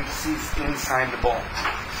that he sees inside the ball.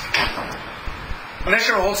 And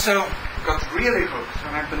Escher also got really hooked,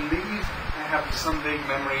 and I believe I have some vague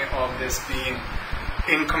memory of this being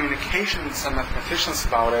in communication with some mathematicians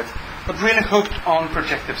about it, but really hooked on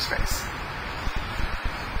projective space.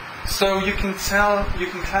 So you can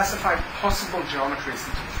classify possible geometries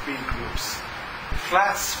into three groups: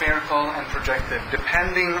 flat, spherical, and projective,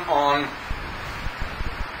 depending on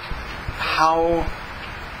how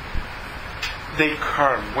they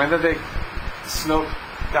curve, whether they slope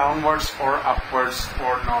downwards or upwards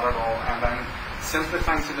or not at all. And I'm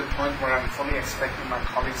simplifying to the point where I'm fully expecting my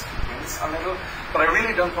colleagues to wince a little, but I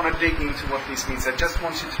really don't want to dig into what this means. I just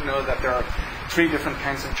want you to know that there are three different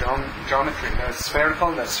kinds of geometry. There's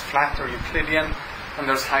spherical, there's flat or Euclidean, and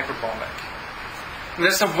there's hyperbolic. And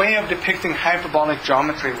there's a way of depicting hyperbolic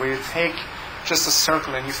geometry where you take just a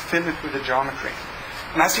circle and you fill it with the geometry.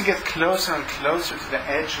 And as you get closer and closer to the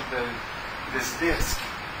edge of this disk,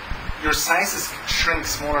 your sizes shrink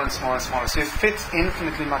smaller and smaller and smaller. So you fit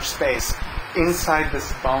infinitely much space inside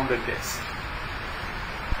this bounded disk.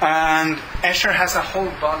 And Escher has a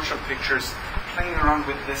whole bunch of pictures playing around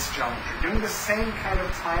with this geometry, doing the same kind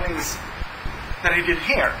of tilings that he did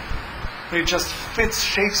here, where he just fits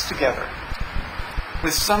shapes together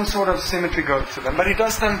with some sort of symmetry going to them. But he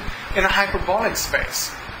does them in a hyperbolic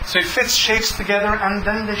space. So he fits shapes together and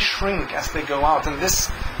then they shrink as they go out. And this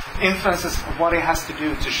influences what he has to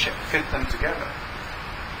do to fit them together.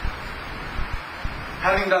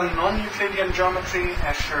 Having done non-Euclidean geometry,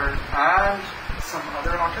 Escher and some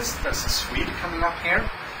other artists, there's a Swede coming up here,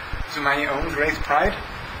 to my own great pride,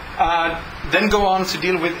 then go on to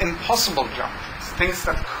deal with impossible geometries, things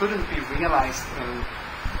that couldn't be realized in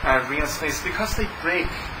real space because they break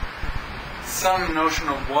some notion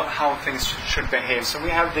of how things should behave. So we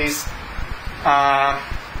have these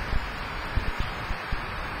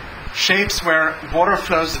shapes where water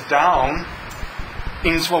flows down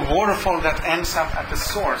into a waterfall that ends up at the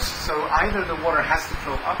source. So either the water has to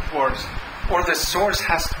flow upwards or the source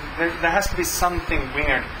there has to be something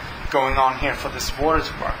weird going on here for this water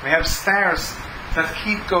to work. We have stairs that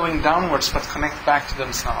keep going downwards but connect back to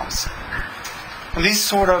themselves. And these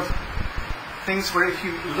sort of things where if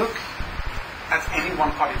you look at any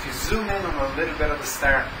one part, if you zoom in on a little bit of the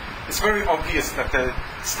stair, it's very obvious that the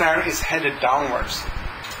stair is headed downwards.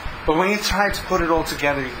 But when you try to put it all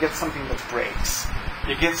together, you get something that breaks.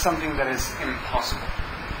 You get something that is impossible.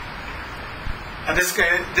 And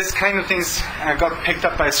this kind of things got picked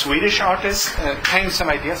up by a Swedish artist. Some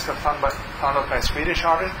ideas got found out by a Swedish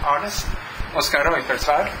artist, Oskar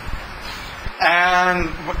Reuterswärd, and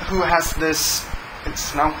who has this.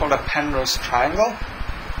 It's now called a Penrose triangle,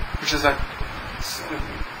 which is a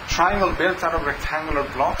triangle built out of rectangular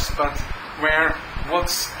blocks, but where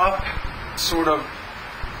what's up sort of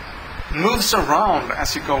moves around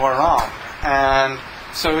as you go around. And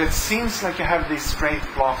so it seems like you have these straight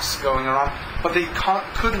blocks going around, but they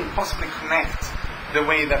couldn't possibly connect the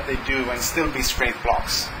way that they do and still be straight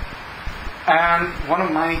blocks. And one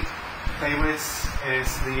of my favorites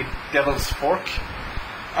is the Devil's Fork,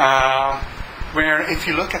 where if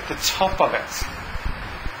you look at the top of it,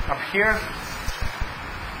 up here,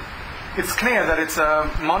 it's clear that it's a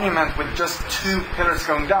monument with just two pillars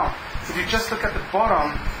going down. if you just look at the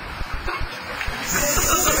bottom,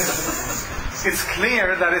 it's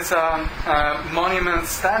clear that it's a monument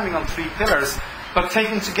standing on 3 pillars, but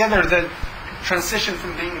taken together, the transition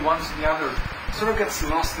from being one to the other sort of gets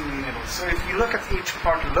lost in the middle. So if you look at each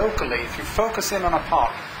part locally, if you focus in on a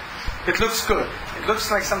part, it looks good. It looks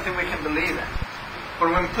like something we can believe in.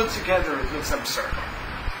 But when put together, it looks absurd.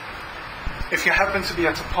 If you happen to be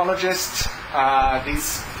a topologist,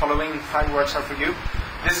 these following 5 words are for you.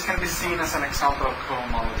 This can be seen as an example of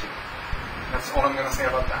cohomology. That's all I'm going to say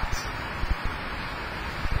about that.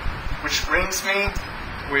 Which brings me,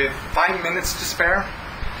 with 5 minutes to spare,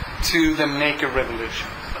 to the Maker Revolution,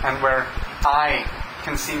 and where I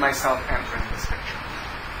can see myself entering this picture.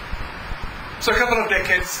 So a couple of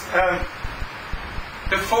decades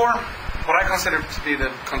before what I consider to be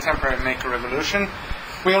the contemporary Maker Revolution,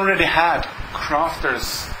 we already had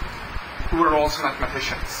crafters who were also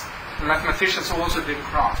mathematicians. And mathematicians who also did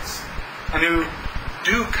crafts, and who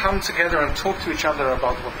do come together and talk to each other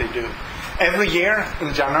about what they do. Every year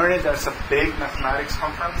in January there's a big mathematics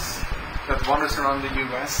conference that wanders around the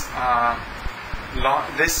US.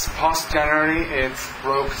 This past January it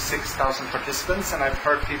broke 6,000 participants, and I've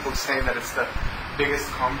heard people say that it's the biggest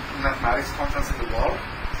mathematics conference in the world.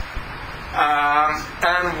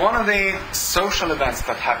 And one of the social events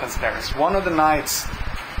that happens there is one of the nights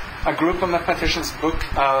a group of mathematicians book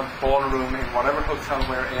a ballroom in whatever hotel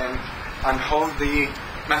we're in and hold the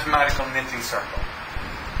mathematical knitting circle,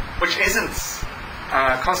 which isn't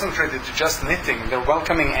concentrated to just knitting. They're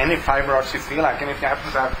welcoming any fiber arts you feel like, and if you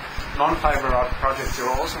happen to have non-fiber art projects, you're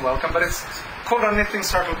also welcome. But it's called a knitting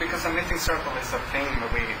circle because a knitting circle is a thing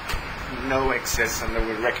that we know exists and that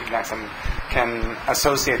we recognize and can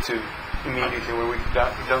associate to immediately, where we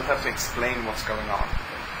don't have to explain what's going on.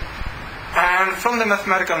 And from the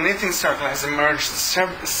mathematical knitting circle has emerged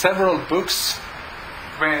several books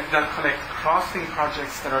that collect crafting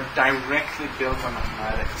projects that are directly built on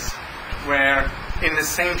mathematics, where in the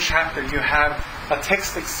same chapter you have a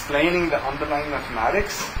text explaining the underlying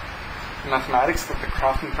mathematics that the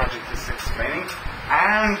crafting project is explaining,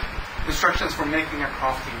 and instructions for making a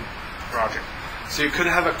crafting project. So you could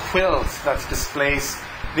have a quilt that displays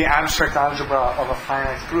the abstract algebra of a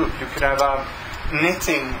finite group. You could have a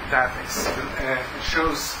knitting that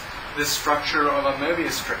shows the structure of a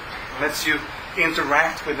Möbius strip. It lets you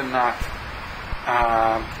interact with the math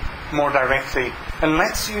more directly, and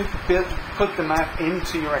lets you put the math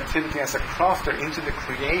into your activity as a crafter, into the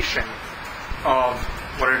creation of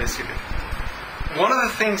what it is you do. One of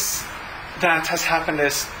the things that has happened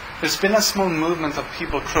is there's been a small movement of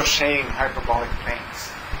people crocheting hyperbolic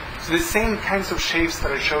planes. So the same kinds of shapes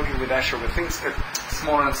that I showed you with Escher, where things get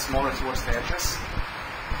smaller and smaller towards the edges.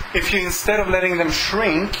 If you, instead of letting them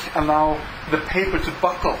shrink, allow the paper to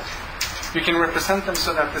buckle, you can represent them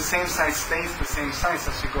so that the same size stays the same size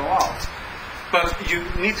as you go out. But you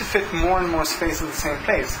need to fit more and more space in the same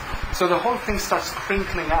place. So the whole thing starts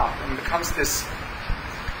crinkling out and becomes this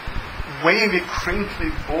wavy,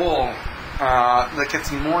 crinkly ball that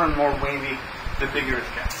gets more and more wavy the bigger it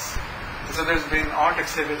gets. So there's been art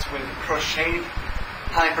exhibits with crocheted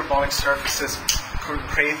hyperbolic surfaces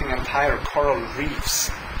creating entire coral reefs.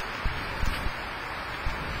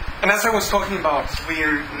 And as I was talking about,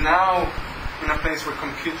 we're now in a place where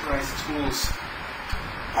computerized tools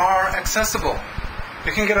are accessible.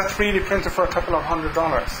 You can get a 3D printer for a couple of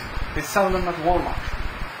 $100. They sell them at Walmart.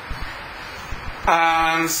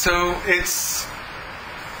 And so it's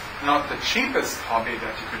not the cheapest hobby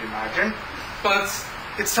that you could imagine, but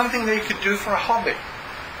it's something that you could do for a hobby.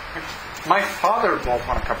 My father bought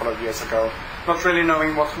one a couple of years ago, not really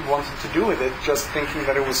knowing what he wanted to do with it, just thinking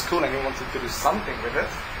that it was cool and he wanted to do something with it.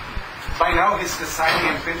 By now he's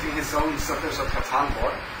designing and printing his own Settlers of Catan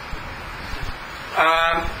board.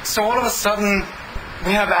 So all of a sudden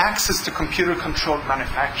we have access to computer-controlled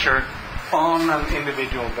manufacture on an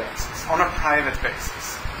individual basis, on a private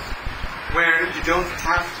basis, where you don't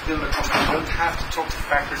have to build a company, you don't have to talk to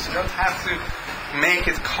factories, you don't have to make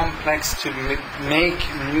it complex to make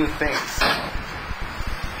new things.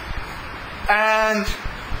 And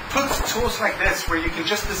put tools like this where you can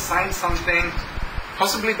just design something,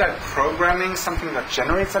 possibly by programming something that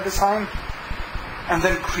generates a design, and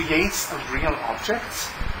then creates a real object.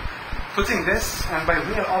 Putting this, and by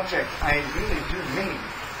real object, I really do mean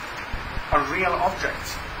a real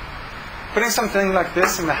object. Putting something like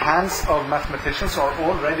this in the hands of mathematicians who are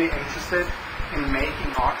already interested in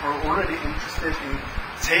making art, or already interested in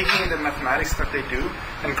taking the mathematics that they do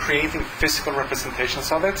and creating physical representations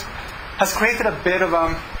of it, has created a bit of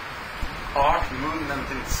an art movement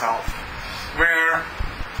in itself, where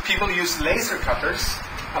people use laser cutters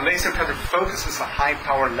a laser cutter focuses a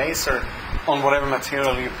high-power laser on whatever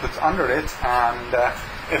material you put under it and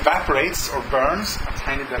evaporates or burns a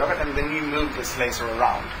tiny bit of it, and then you move this laser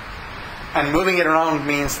around. And moving it around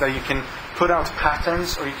means that you can put out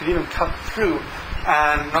patterns, or you could even cut through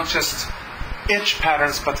and not just etch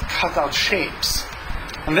patterns, but cut out shapes.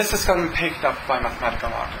 And this has gotten picked up by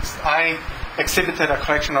mathematical artists. I exhibited a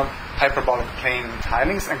collection of hyperbolic plane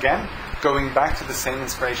tilings, again, going back to the same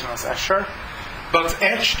inspiration as Escher, but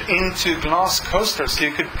etched into glass coasters. So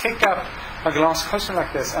you could pick up a glass coaster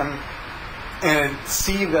like this and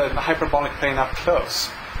see the hyperbolic plane up close.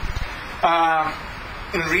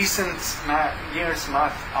 In recent years'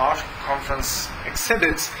 math art conference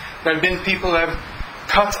exhibits, there have been people that have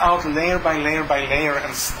cut out layer by layer by layer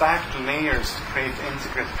and stacked layers to create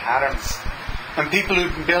integrate patterns. And people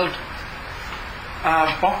who build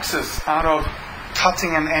boxes out of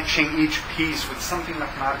cutting and etching each piece with something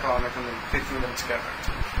mathematical on it and then fitting them together.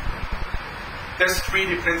 There's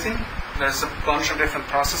 3D printing. There's a bunch of different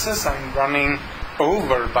processes. I'm running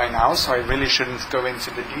over by now, so I really shouldn't go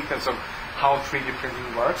into the details of how 3D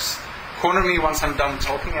printing works. Corner me once I'm done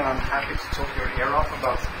talking, and I'm happy to talk your ear off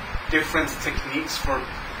about different techniques for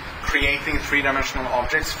creating three-dimensional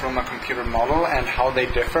objects from a computer model and how they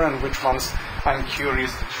differ, and which ones I'm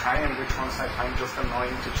curious to try and which ones I find just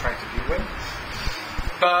annoying to try to deal with.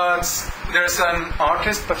 But there's an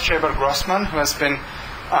artist, Bathsheba Grossman, who has been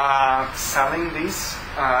selling these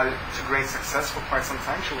to great success for quite some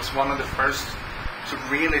time. She was one of the first to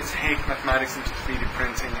really take mathematics into 3D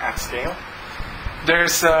printing at scale.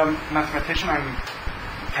 There's a mathematician I'm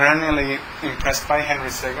perennially impressed by, Henry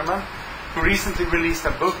Segerman, who recently released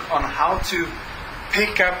a book on how to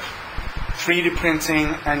pick up 3D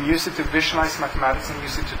printing and use it to visualize mathematics and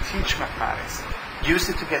use it to teach mathematics. Use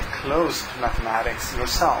it to get close to mathematics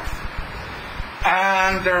yourself.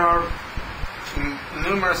 And there are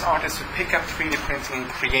numerous artists who pick up 3D printing and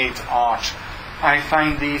create art. I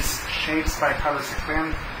find these shapes by Carlos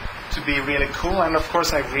Sequin to be really cool, and of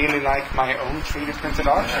course I really like my own 3D printed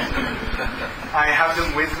art. I have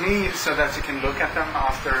them with me so that you can look at them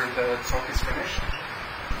after the talk is finished.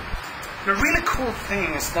 The really cool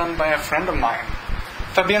thing is done by a friend of mine.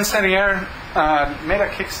 Fabienne Serrier made a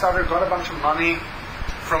Kickstarter, got a bunch of money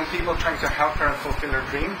from people trying to help her fulfill her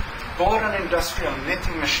dream, bought an industrial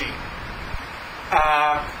knitting machine,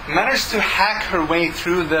 managed to hack her way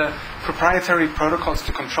through the proprietary protocols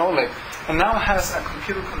to control it, and now has a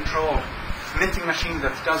computer-controlled knitting machine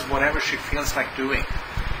that does whatever she feels like doing.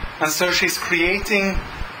 And so she's creating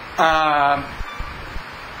on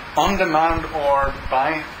demand or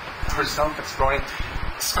by herself exploring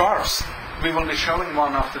scarves. We will be showing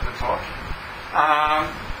one after the talk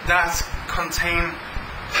that contain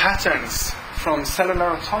patterns from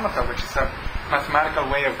cellular automata, which is a mathematical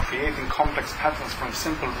way of creating complex patterns from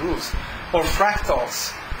simple rules, or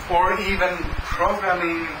fractals, or even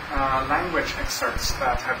programming language excerpts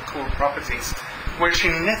that have cool properties, where she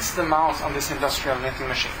knits them out on this industrial knitting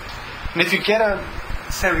machine. And if you get a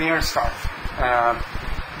Serrier scarf,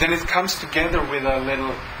 then it comes together with a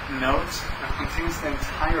little note that contains the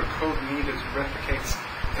entire code needed to replicate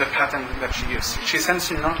the pattern that she used. She sends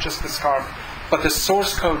you not just the scarf, but the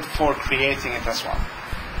source code for creating it as well.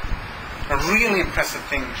 A really impressive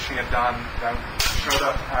thing she had done that showed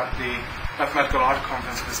up at the Mathematical Art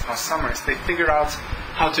Conference this past summer is they figured out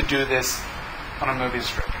how to do this on a movie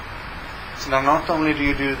strip. So now not only do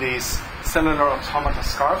you do these cellular automata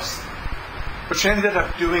scarves, but she ended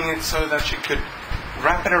up doing it so that she could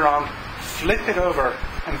wrap it around, flip it over,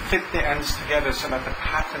 and fit the ends together so that the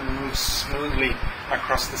pattern moves smoothly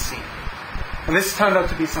across the scene. And this turned out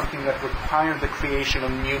to be something that required the creation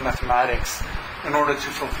of new mathematics in order to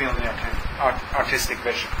fulfill the artistic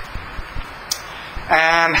vision.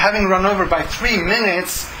 And having run over by 3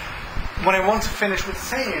 minutes, what I want to finish with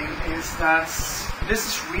saying is that this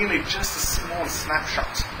is really just a small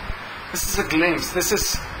snapshot. This is a glimpse. This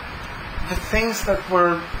is the things that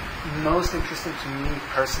were most interesting to me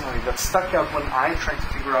personally, that stuck out when I tried to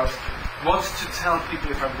figure out what to tell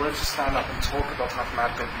people if I were to stand up and talk about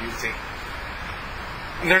mathematical beauty.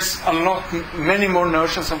 And there's many more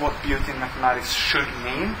notions of what beauty in mathematics should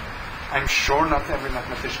mean. I'm sure not every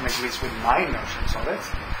mathematician agrees with my notions of it.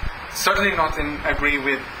 Certainly not agree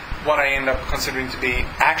with what I end up considering to be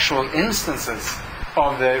actual instances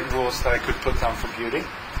of the rules that I could put down for beauty.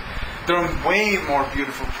 There are way more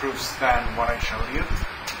beautiful proofs than what I showed you.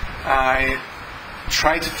 I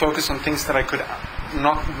tried to focus on things that I could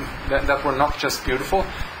that were not just beautiful,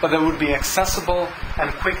 but that would be accessible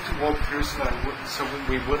and quick to walk through, so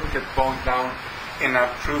we wouldn't get bogged down in a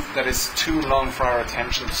proof that is too long for our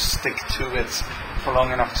attention to stick to it for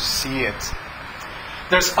long enough to see it.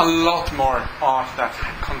 There's a lot more art that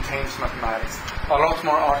contains mathematics, a lot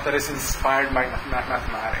more art that is inspired by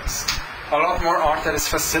mathematics, a lot more art that is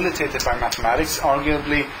facilitated by mathematics.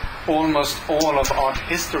 Arguably, almost all of art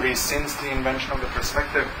history since the invention of the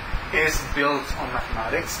perspective is built on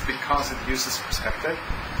mathematics because it uses perspective.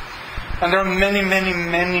 And there are many, many,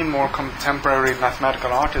 many more contemporary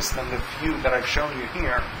mathematical artists than the few that I've shown you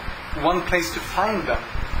here. One place to find them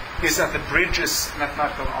is at the Bridges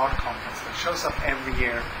Mathematical Art Conference that shows up every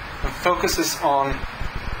year and focuses on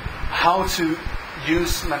how to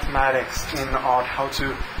use mathematics in art, how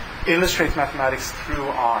to illustrate mathematics through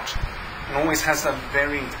art, and always has a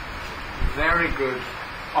very, very good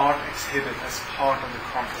art exhibit as part of the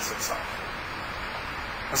conference itself.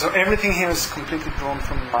 And so everything here is completely drawn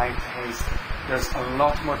from my taste. There's a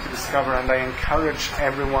lot more to discover, and I encourage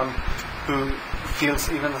everyone who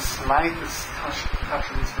feels even the slightest touch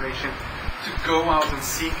of inspiration to go out and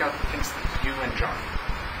seek out the things that you enjoy.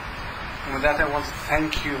 And with that, I want to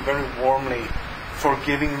thank you very warmly for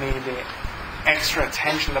giving me the extra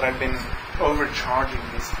attention that I've been overcharging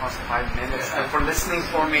these past 5 minutes, and for listening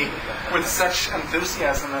for me with such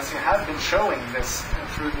enthusiasm as you have been showing this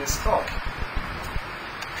through this talk.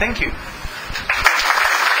 Thank you.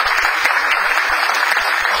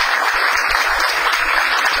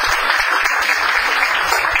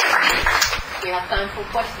 We have time for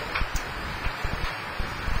questions.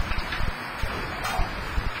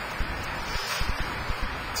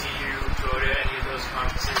 Do you go to any of those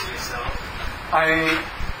conferences yourself? I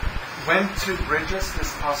went to Bridges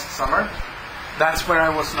this past summer. That's where I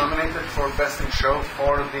was nominated for Best in Show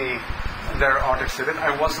for their art exhibit.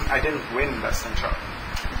 I didn't win Best in Show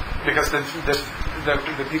because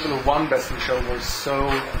the people who won Best in Show were so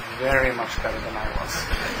very much better than I was.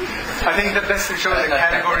 I think the Best in Show, the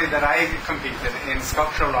category that I competed in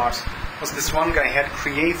sculptural art, was this one guy had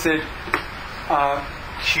created a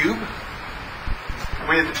cube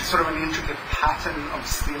with sort of an intricate pattern of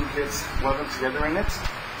steel bits woven together in it,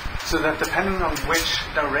 so that depending on which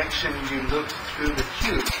direction you looked through the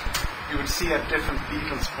cube, you would see a different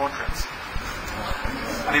Beatles portraits.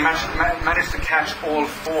 And he managed to catch all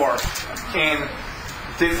four in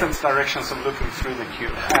different directions of looking through the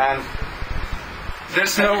cube. And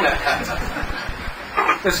there's no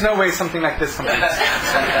way something like this competes.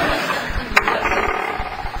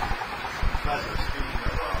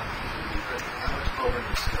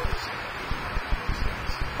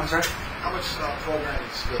 I'm sorry? How much programming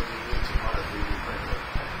skill do you need to run a 3D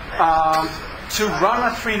printer? To run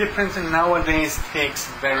a 3D printer nowadays takes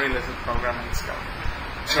very little programming skill.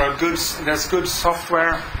 There's good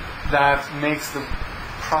software that makes the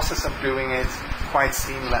process of doing it quite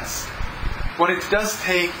seamless. What it does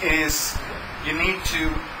take is you need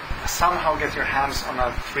to somehow get your hands on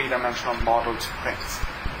a three-dimensional model to print.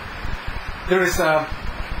 There is a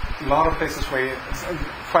lot of places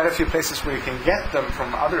quite a few places where you can get them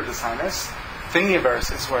from other designers.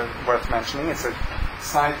 Thingiverse is worth mentioning. It's a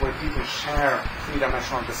site where people share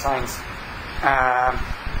three-dimensional designs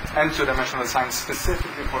and two-dimensional designs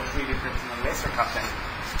specifically for 3D printing and laser cutting.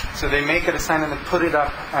 So they make a design and they put it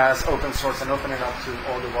up as open source and open it up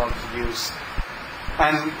to all the world to use.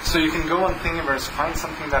 And so you can go on Thingiverse, find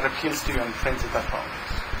something that appeals to you and print it at home.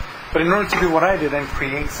 But in order to do what I did and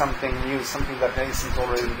create something new, something that isn't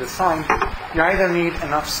already designed, you either need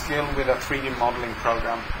enough skill with a 3D modeling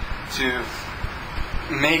program to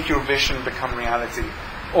make your vision become reality,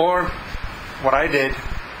 or what I did,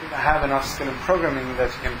 have enough skill in programming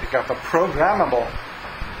that you can pick up a programmable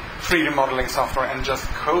 3D modeling software and just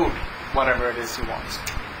code whatever it is you want.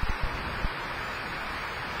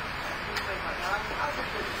 How does the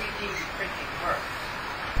 3D printing work?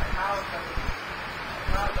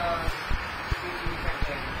 How does 3D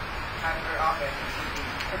printing happen often in 3D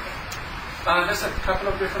printing? There's a couple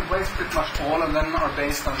of different ways. Pretty much all of them are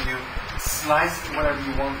based on you slice whatever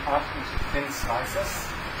you want up into thin slices,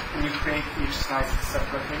 and you create each slice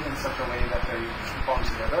separately in such a way that they bond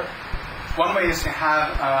together. One way is you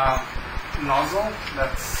have a nozzle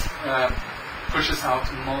that pushes out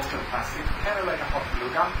molten plastic, kind of like a hot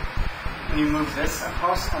glue gun. And you move this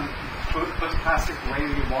across and put plastic where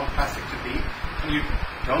you want plastic to be, and you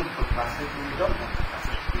don't put plastic where you don't want the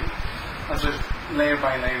plastic to be. And so layer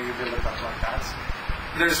by layer you build it up like that.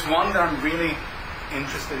 There's one that I'm really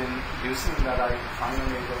interested in using that I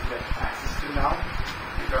finally will get access to now,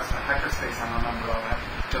 because the hackerspace I'm a member of, I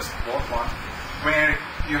just bought one, where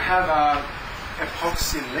you have a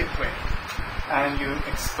epoxy liquid and you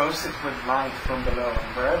expose it with light from below,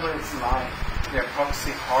 and wherever it's light, the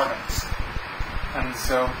epoxy hardens. And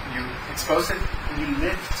so you expose it and you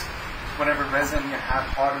lift whatever resin you have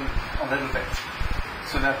hardened a little bit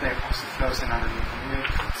so that the epoxy flows in underneath. And you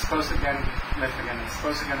expose again, lift again,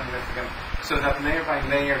 expose again, and lift again. So that layer by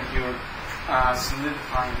layer you're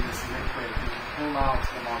solidifying this liquid and you pull out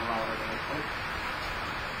the model out of the liquid.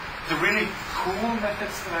 The really cool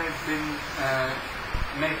methods that I've been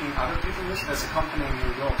making other people use, there's a company in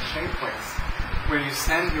New York, Shapeways, where you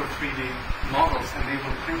send your 3D models and they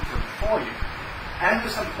will print them for you. And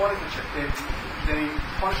with some quality check, they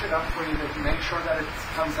punch it up for you, they make sure that it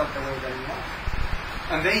comes out the way that you want.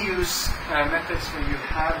 And they use methods where you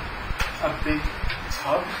have a big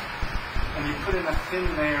tub and you put in a thin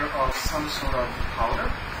layer of some sort of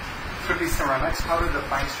powder. It could be ceramics powder that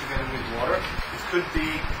binds together with water. It could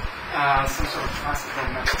be some sort of plastic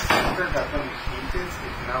or metal cylinder that when you heat it,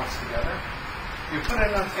 it melts together. You put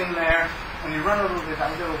it in a thin layer and you run a little bit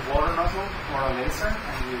either a water nozzle or a laser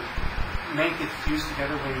and you make it fuse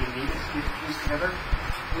together where you need it to be fused together.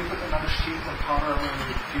 You put another sheet of powder and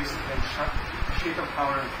you fuse it, then sheet of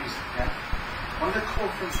powder and fuse it again. One of the cool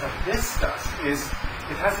things that this does is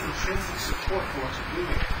it has intrinsic support for what you're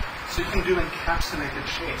doing. So you can do encapsulated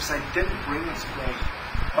shapes. I didn't bring it today,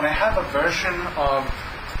 but I have a version of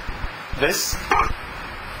this.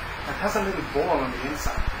 It has a little ball on the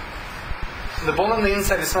inside. The ball on the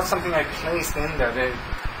inside is not something I placed in there.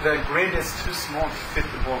 The grid is too small to fit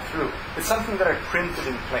the ball through. It's something that I printed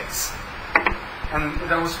in place. And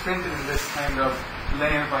that was printed in this kind of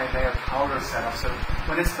layer by layer powder setup. So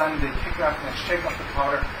when it's done, they pick it up and they shake up the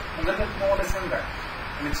powder, and then the ball is in there.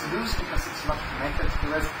 And it's loose because it's not connected to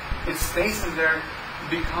the rest. It stays in there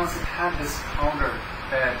because it had this powder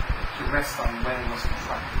bed to rest on when it was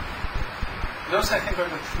contracted. Those, I think,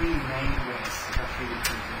 are the three main ways that 3D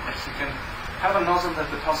printing works. You can have a nozzle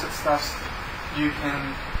that deposits stuff. You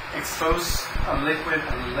can expose a liquid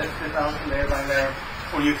and lift it out layer by layer.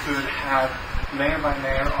 Or you could have layer by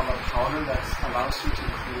layer of a powder that allows you to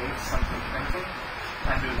create something printing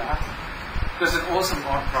and do that. There's an awesome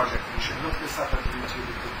art project. You should look this up at YouTube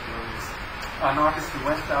if you're curious. An artist who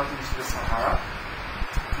went out into the Sahara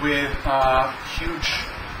with a huge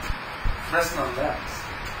Fresnel lens.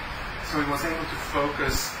 So he was able to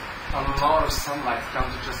focus a lot of sunlight down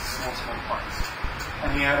to just small parts.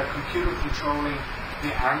 And he had a computer controlling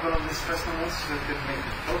the angle of this Fresnel lens so that it could make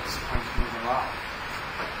the focus point move around.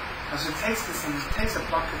 And so he takes this and he takes a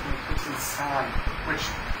bucket and he puts in sand, which,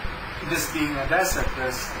 this being a desert,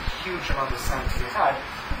 there's a huge amount of sand to be had.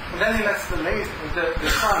 And then he lets the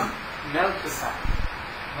sun melt the sand.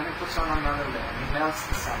 And then he puts on another layer. He melts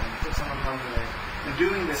the sand. He puts on another layer. And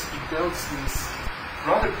doing this, he builds these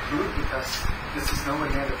rather crude, because this is nowhere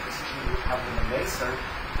near the precision you would have with a laser,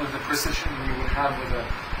 or the precision you would have with a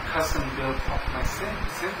custom-built optimized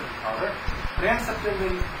synthetic powder. But he ends up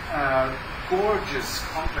building gorgeous,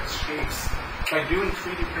 complex shapes by doing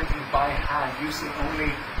 3D printing by hand, using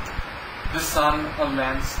only the sun, a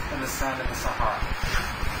lens, and the sand in the Sahara.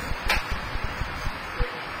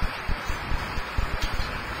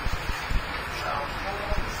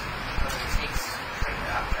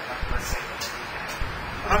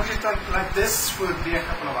 An object like this would be a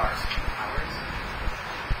couple of hours.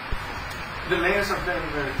 The layers are very,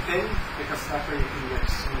 very thin, because that way you can get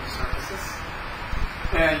smooth surfaces.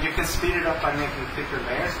 And you can speed it up by making thicker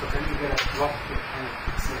layers, but then you get a drop that kind of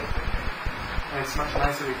pixelated. And it's much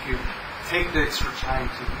nicer if you take the extra time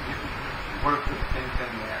to work with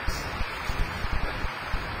thin layers.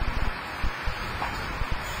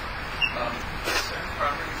 Certain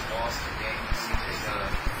properties lost or gained is a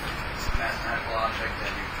mathematical object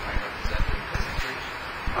that you're trying to represent in physically.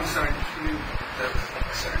 I'm sorry, can you...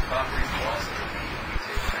 Certain properties lost or gained when you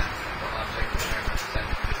take a mathematical object that you're trying to represent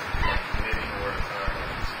physically, like knitting or...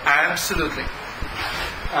 Absolutely.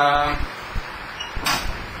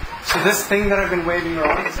 So this thing that I've been waving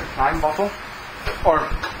around is a Klein bottle, or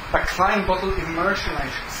a Klein bottle immersion, I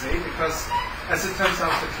should say, because as it turns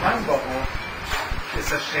out, the Klein bottle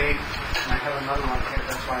is a shape, and I have another one here,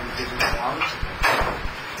 that's why I'm giving it out.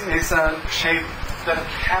 It's a shape that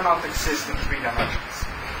cannot exist in 3 dimensions,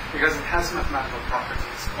 because it has mathematical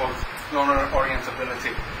properties called lower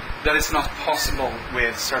orientability that is not possible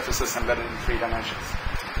with surfaces embedded in 3 dimensions.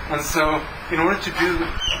 And so, in order to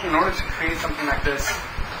create something like this,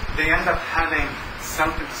 they end up having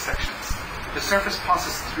self-intersections. The surface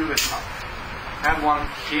passes through itself. I have one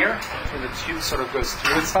here, where the tube sort of goes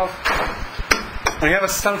through itself. And you have a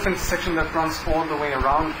self-intersection that runs all the way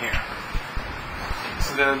around here.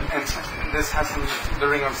 So this has the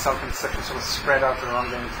ring of self-intersection sort of spread out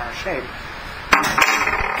around the entire shape.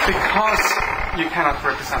 Because you cannot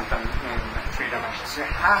represent them in 3 dimensions, you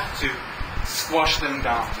have to squash them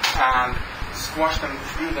down and squash them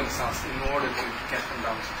through themselves in order to get them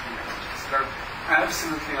down to 3 dimensions. There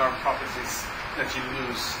absolutely are properties that you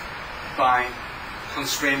lose by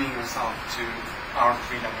constraining yourself to our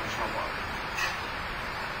three-dimensional world.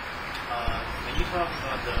 When you talk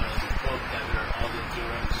about the book that where all the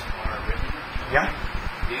theorems are written, Yeah?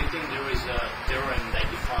 do you think there is a theorem that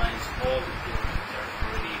defines all the theorems that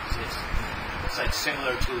already exist? It's like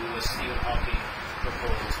similar to what Stephen Hawking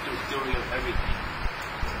proposed, the theory of everything.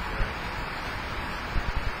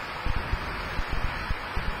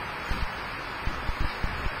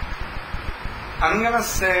 I'm going to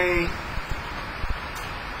say...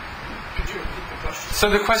 Could you repeat the question? So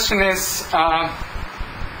the question is,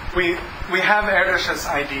 we have Erdős's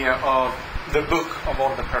idea of the book of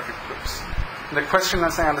all the perfect proofs. The question,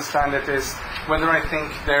 as I understand it, is whether I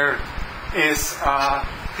think there is a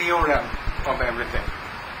theorem of everything.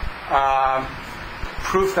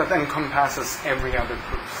 Proof that encompasses every other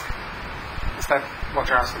proof. Is that what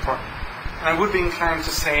you're asking for? And I would be inclined to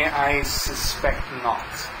say I suspect not.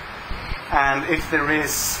 And if there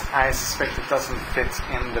is, I suspect it doesn't fit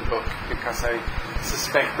in the book, because I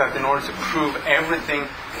suspect that in order to prove everything,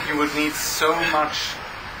 you would need so much,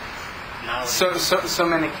 so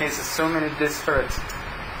many cases, so many disparate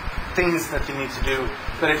things that you need to do,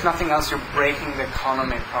 that if nothing else, you're breaking the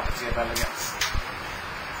economy property of elegance.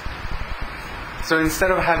 So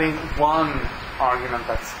instead of having one argument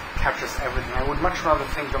that captures everything, I would much rather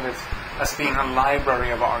think of it as being a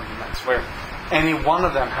library of arguments, where any one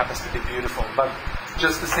of them happens to be beautiful, but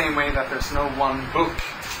just the same way that there's no one book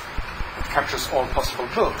that captures all possible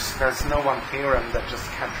books, there's no one theorem that just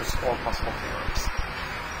captures all possible theorems.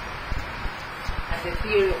 And the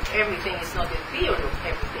theory of everything is not the theory of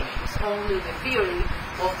everything. It's only the theory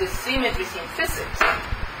of the symmetries in physics.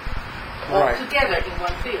 All Right. together in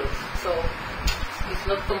one field. So it's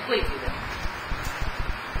not complete either.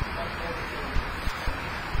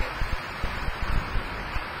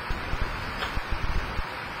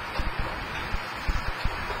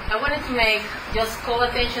 I wanted to just call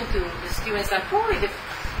attention to the students and probably the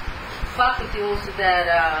faculty also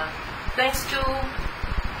that thanks to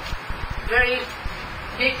very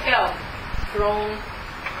big help from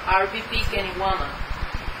RBP and Iwama,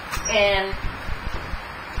 and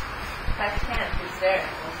Pat is there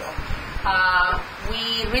also.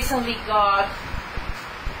 We recently got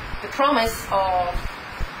the promise of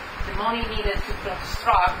the money needed to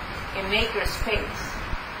construct a maker space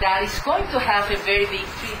that is going to have a very big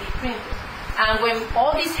 3D printer. And when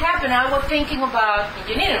all this happened, I was thinking about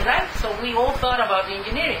engineering, right? So we all thought about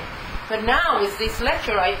engineering. But now with this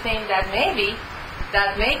lecture, I think that maybe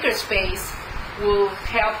that makerspace will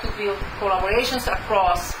help to build collaborations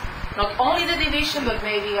across not only the division, but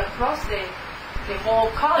maybe across the whole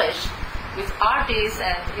college with artists.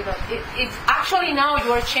 And it's actually now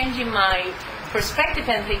you're changing my perspective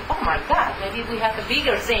and think, oh my God, maybe we have a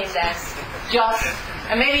bigger thing than just.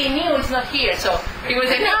 And maybe Neil is not here, so he would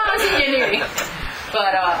say, no, it's engineering.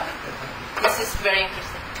 But this is very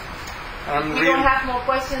interesting. We don't have more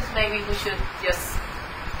questions. Maybe we should just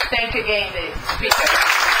thank again the speaker.